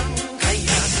na lang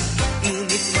kaya.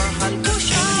 Ngunit mahal ko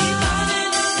siya. Ibale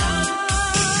na lang.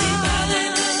 Ibale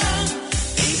na lang.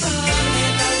 Ibale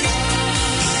na lang.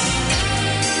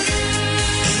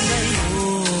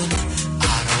 Ngayon,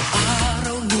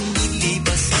 araw-araw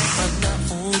lumilipas ang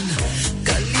panahon.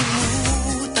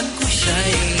 Kalimutan ko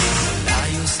siya'y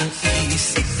layo sa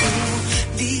isip ko.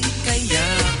 Di kaya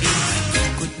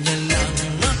ikot niya lang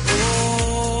ako.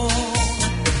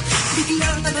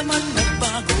 Bigla na naman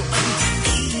nagbago ang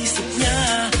isip niya.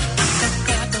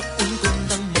 Pagkakataon ko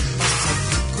nang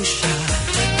mapasagot ko siya.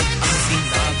 Ang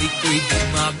sinabi ko'y di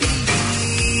mabili.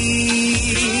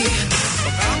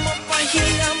 Baka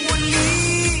mapahiya muli.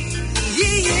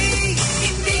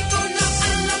 Hindi ko na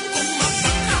alam kung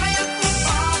makakaya ko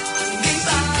pa. Di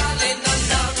bale na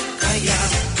lang kaya.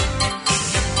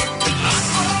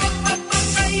 Ako pa ba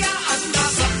kaya ang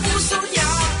nasa puso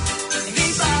niya? Di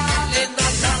bale na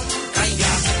lang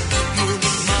kaya.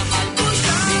 Ngunit mahal ko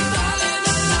siya. Di bale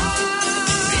na lang.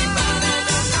 Di bale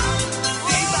na lang.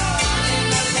 Di bale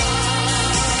na lang.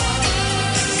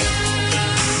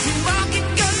 Bakit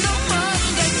ka naman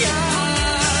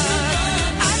ganyan?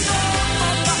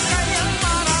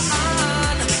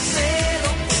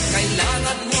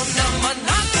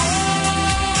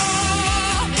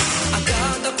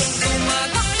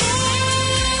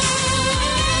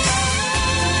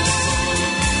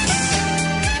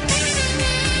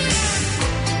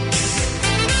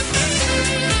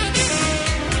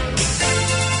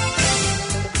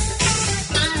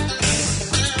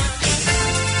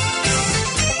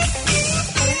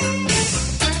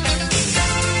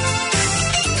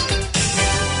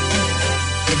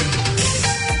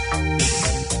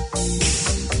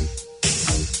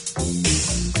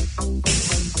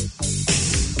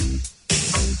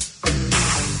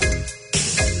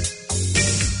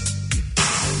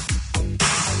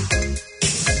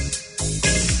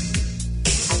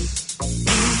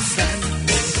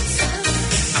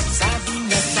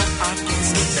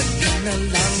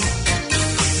 na lang.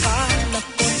 Akala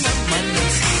ko naman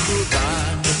ay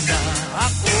sigurado na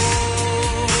ako.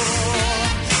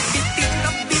 Bitin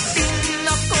na bitin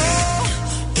ako.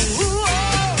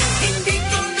 Hindi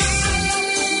ko na alam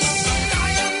kung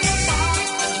makakaya mo pa.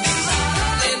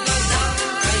 Bali na lang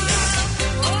kaya.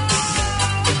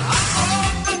 Ako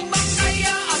ang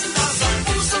makaya at nasa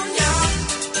puso niya.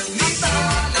 Di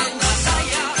bali na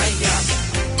kaya kaya.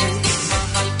 Hindi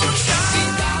mahal ko siya. Di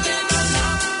bali na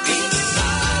lang. Di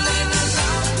bali na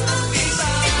lang. Di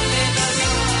bali na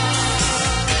lang.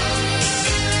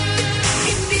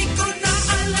 Hindi ko na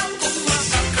alam kung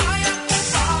makakaya ko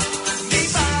pa. Di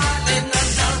bali na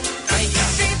lang kaya.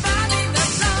 Di bali na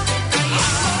lang kaya.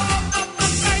 Ako ang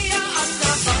makaya at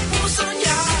nasa puso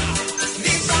niya.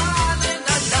 Di bali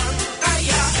na lang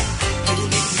kaya.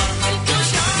 Ngunit mahal ko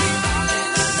siya. Di bali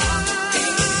na lang. Di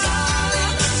bali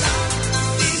na lang.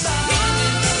 Di bali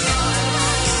na lang.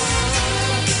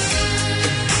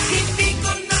 Hindi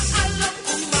ko na alam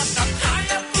kung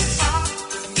makakaya ko pa.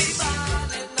 Di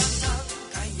bali na lang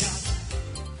kaya.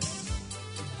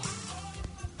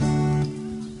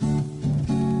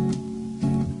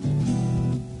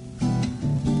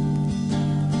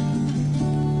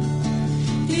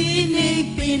 Tinig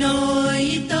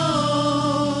Pinoy ito,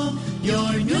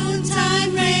 your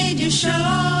noontime radio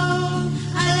show.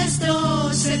 Alas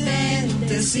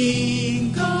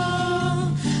 12:25,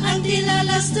 until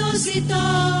alas 2 ito,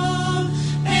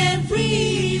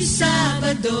 every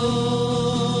Sabado.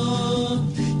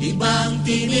 Ibang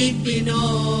Tinig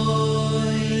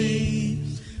Pinoy.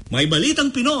 May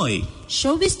Balitang Pinoy.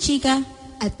 Showbiz chika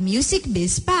at music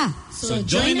biz pa. So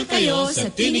join na kayo sa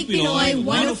Tinig Pinoy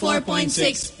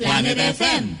 104.6 Planet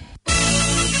FM.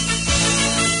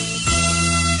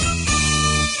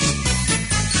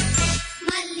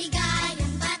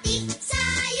 Maligayang bati sa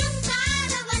iyong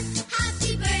karawan.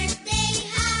 Happy birthday,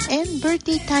 And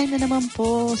birthday time na naman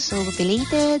po. So,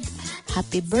 belated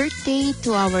happy birthday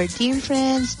to our dear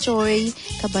friends, Joy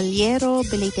Caballero.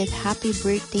 Belated happy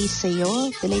birthday sa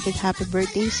iyo. Belated happy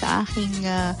birthday sa aking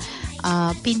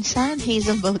pinsan,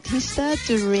 Hazel Bautista.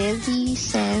 To Revi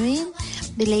Semin.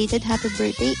 Belated happy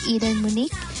birthday, Eden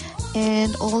Monique.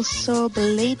 And also,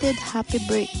 belated happy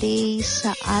birthday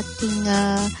sa ating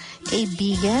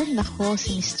kaibigan. Nako,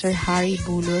 si Mr. Harry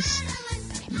Bulos.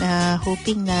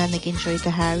 Hoping na nag-enjoy ka,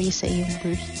 Harry, sa iyong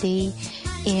birthday.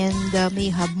 And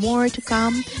may you have more to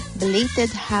come.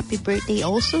 Belated happy birthday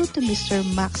also to Mr.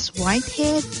 Max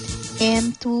Whitehead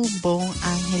and to Bong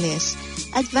Angeles.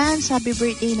 Advance happy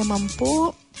birthday naman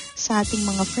po sa ating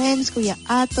mga friends, Kuya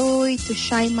Atoy, to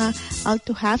Shaima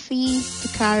Altuhafi, to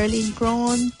Caroline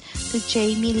Cron, to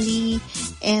Jamie Lee,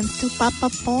 and to Papa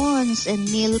Pons and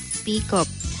Neil Pickup.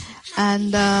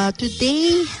 And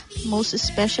today, most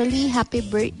especially, happy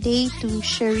birthday to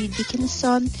Sherry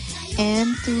Dickinson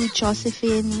and to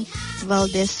Josephine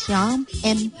Valdez-Young.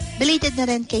 And belated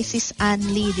na rin kay Sis Ann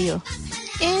Lidio.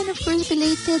 And of course,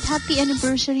 belated happy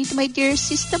anniversary to my dear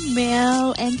Sister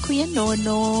Mel and Kuya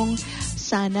Nonong.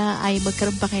 Sana ay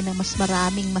magkaroon pa kayo ng mas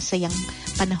maraming masayang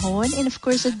panahon. And of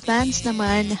course, advance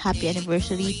naman, happy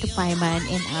anniversary to Paiman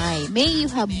and I. May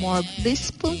you have more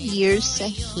blissful years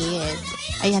ahead.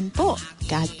 Ayan po.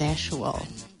 God bless you all.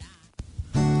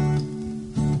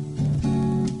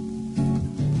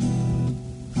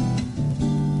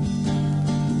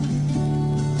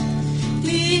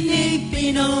 Tinig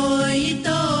Pinoy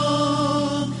ito,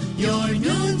 your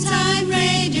noontime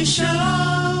radio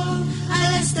show.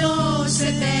 Alas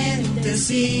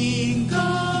 12:25,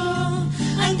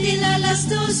 until alas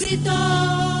 2 ito,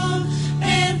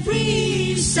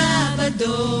 every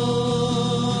Sabado.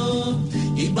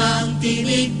 Ibang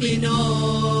Tinig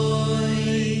Pinoy.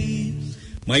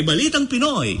 May Balitang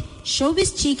Pinoy.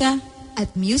 Showbiz chika at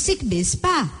music biz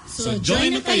pa. So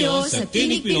join na kayo sa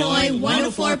Tinig Pinoy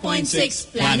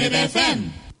 104.6 Planet FM.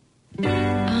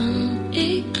 Ang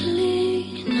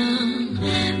ikli ng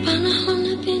panahon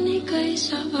na binigay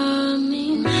sa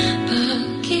amin,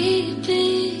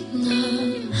 pag-ibig na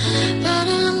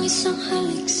parang isang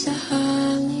halik sa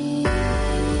hangin.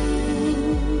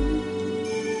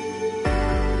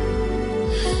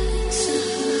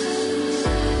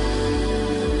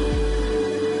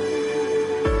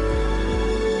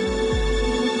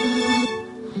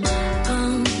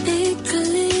 Ang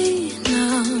ikli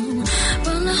ng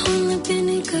panahon na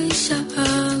binigay sa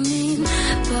amin,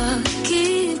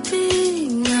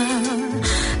 pag-ibig na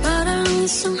parang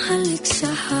isang halik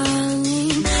sa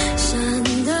hangin.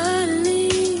 Sandali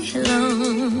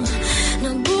lang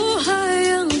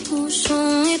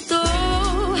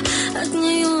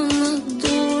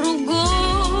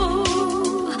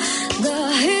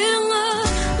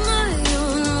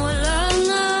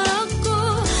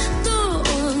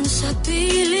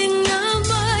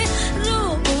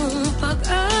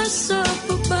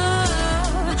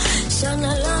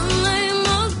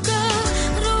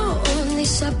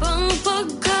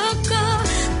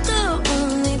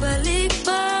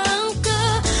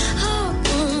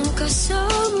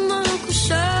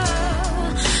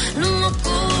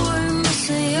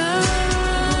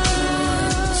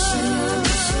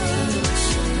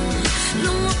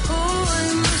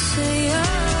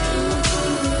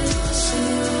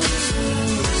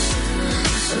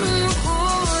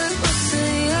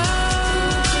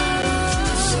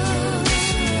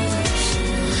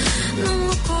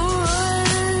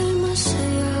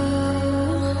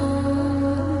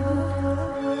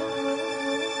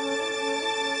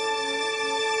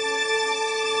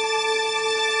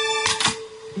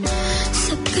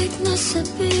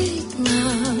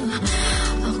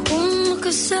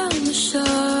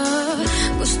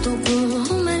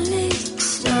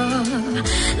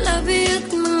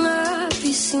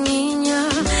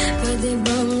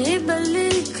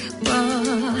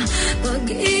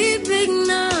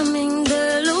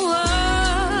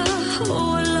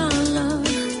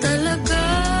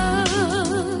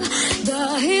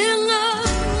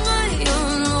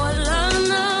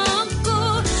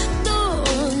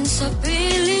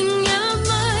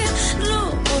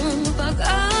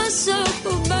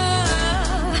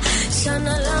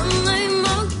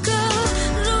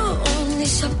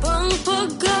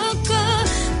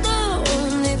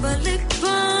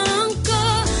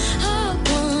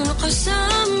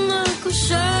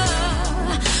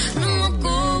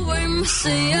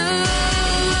masaya.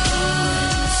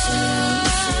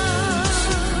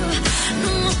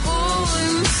 Nung ako'y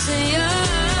masaya.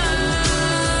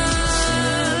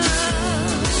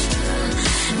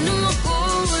 Nung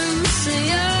ako'y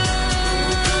masaya.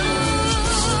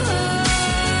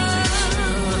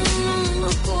 Nung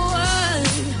ako'y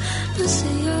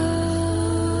masaya.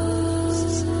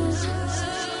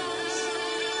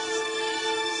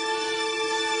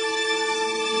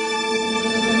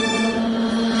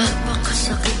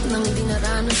 Napakasakit ng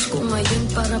dinaranas ko ngayon.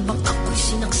 Para bang ako'y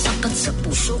sinaksakan sa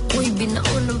puso ko'y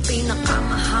binaon ng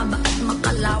pinakamahaba at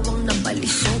makalawang na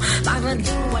balisong. Para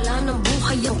ding wala ng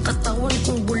buhay ang katawan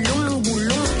kong bulong ng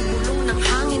bulong. Bulong ng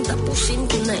hangin, tapusin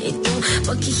ko na itong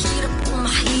paghihirap kung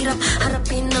mahirap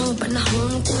harapin ng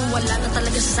panahon. Kung wala na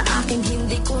talaga sa akin,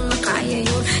 hindi ko na kaya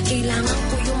yun. Kailangan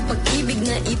ko yung pag-ibig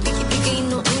na ibigay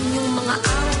noon. Yung mga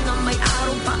araw na may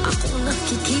araw pa akong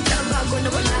nakikita bago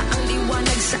na wala ang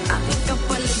liwanag sa aking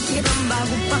kapaligiran.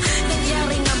 Bago pa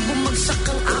nangyari na bumagsak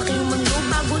ang aking mundo,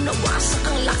 bago nawasak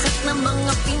ang lahat ng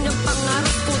mga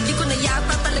pinagpangarap ko. Di ko na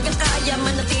yata talaga kaya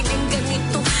manatiling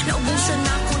ganito. Naubusan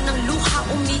ako ng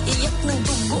luha, umiiyak ng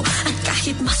dugo. At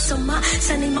kahit masama,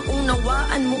 sana'y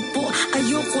maunawaan mo po.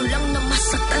 Ayoko lang na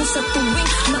masaktan sa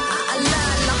tuwing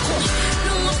maaalala ko.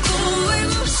 Nung ako'y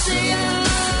masaya.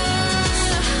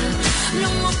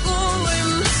 Nung ako'y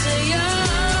masaya.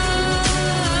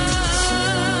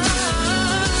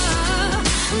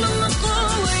 Nung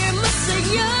ako'y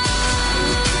masaya.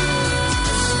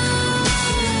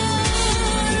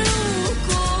 Nung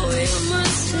ako'y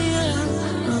masaya.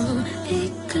 Ang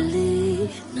ikli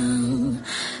ng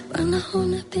panahon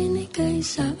na binigay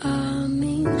sa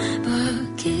aming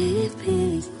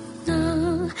pag-ibig na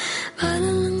para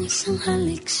lang isang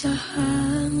halik sa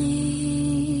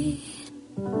hangin.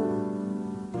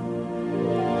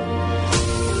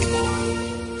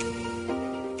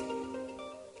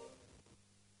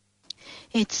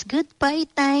 It's goodbye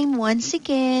time once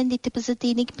again dito po sa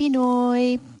Tinig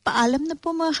Pinoy. Paalam na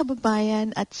po mga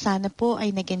kababayan at sana po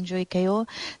ay nag-enjoy kayo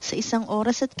sa isang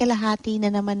oras at kalahati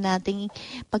na naman nating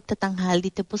pagtatanghal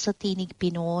dito po sa Tinig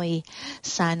Pinoy.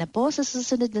 Sana po sa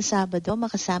susunod na Sabado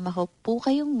makasama ko po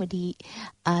kayong muli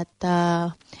at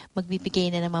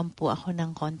magbibigay na naman po ako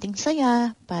ng konting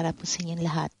saya para po sa inyong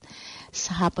lahat.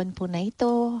 Sa hapon po na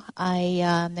ito ay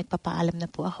nagpapaalam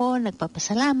na po ako,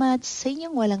 nagpapasalamat sa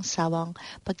inyong walang sawang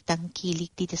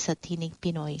pagtangkilik dito sa Tinig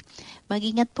Pinoy.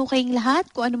 Mag-ingat po kayong lahat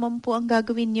kung ano man po ang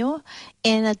gagawin nyo.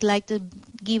 And I'd like to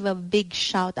give a big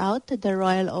shout out to the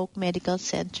Royal Oak Medical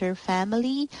Center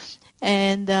family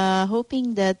and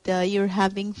hoping that you're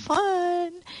having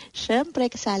fun. Siyempre,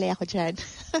 kasali ako dyan.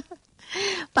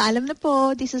 Paalam na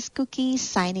po. This is Cookie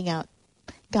signing out.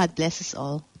 God bless us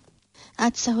all.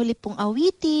 At sa huli pong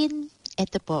awitin,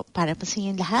 ito po, para po sa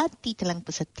inyong lahat, dito lang po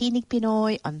sa Tinig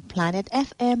Pinoy on Planet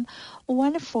FM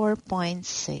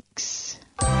 104.6.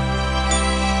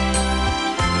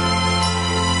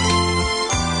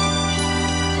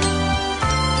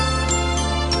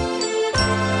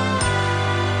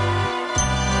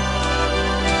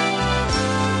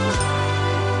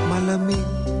 Malamig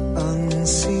ang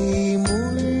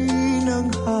simoy ng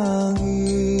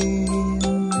hangin,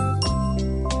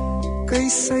 kay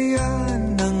saya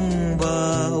ng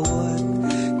bawat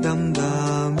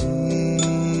damdamin.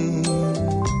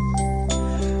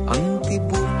 Ang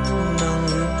tibok ng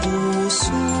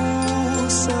puso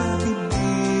sa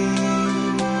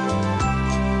dibdib,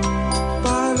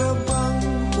 para bang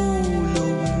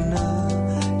hulog na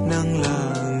ng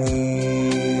langit.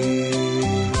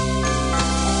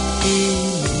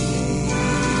 Tinig,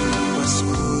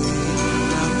 Pasko'y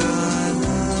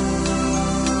lagana,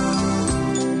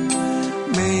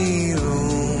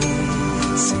 mayroong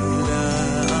sila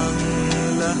ang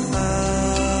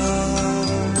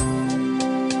lahat.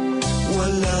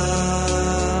 Wala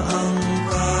ang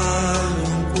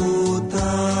kalungkutan,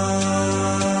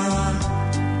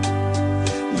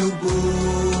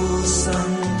 lubos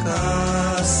ang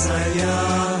kasayahan.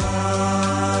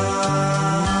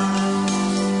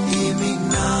 Ibig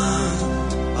ng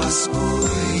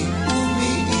Pasko'y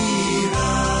umiiral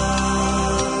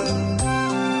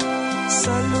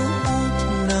sa loob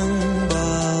ng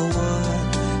bawat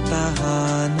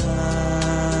tahanan.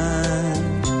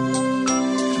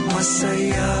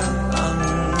 Masaya ang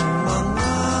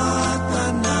mga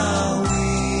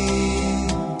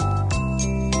tanawin,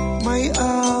 may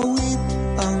awit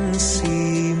ang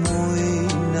simoy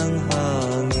ng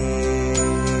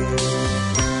hangin.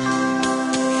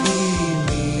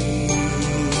 Himig,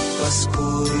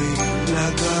 Pasko'y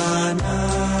lagana,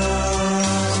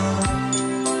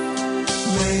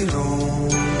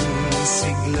 mayroong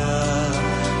sigla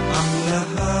ang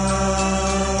lahat.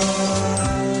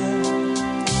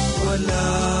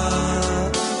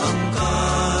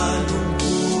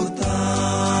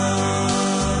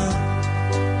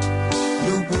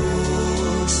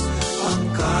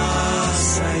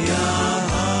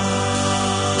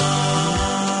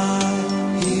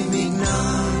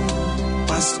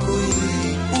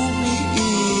 Pasko'y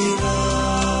umiiral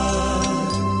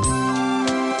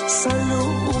sa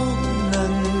loob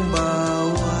ng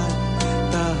bawat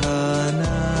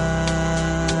tahanan.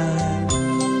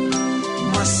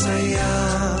 Masaya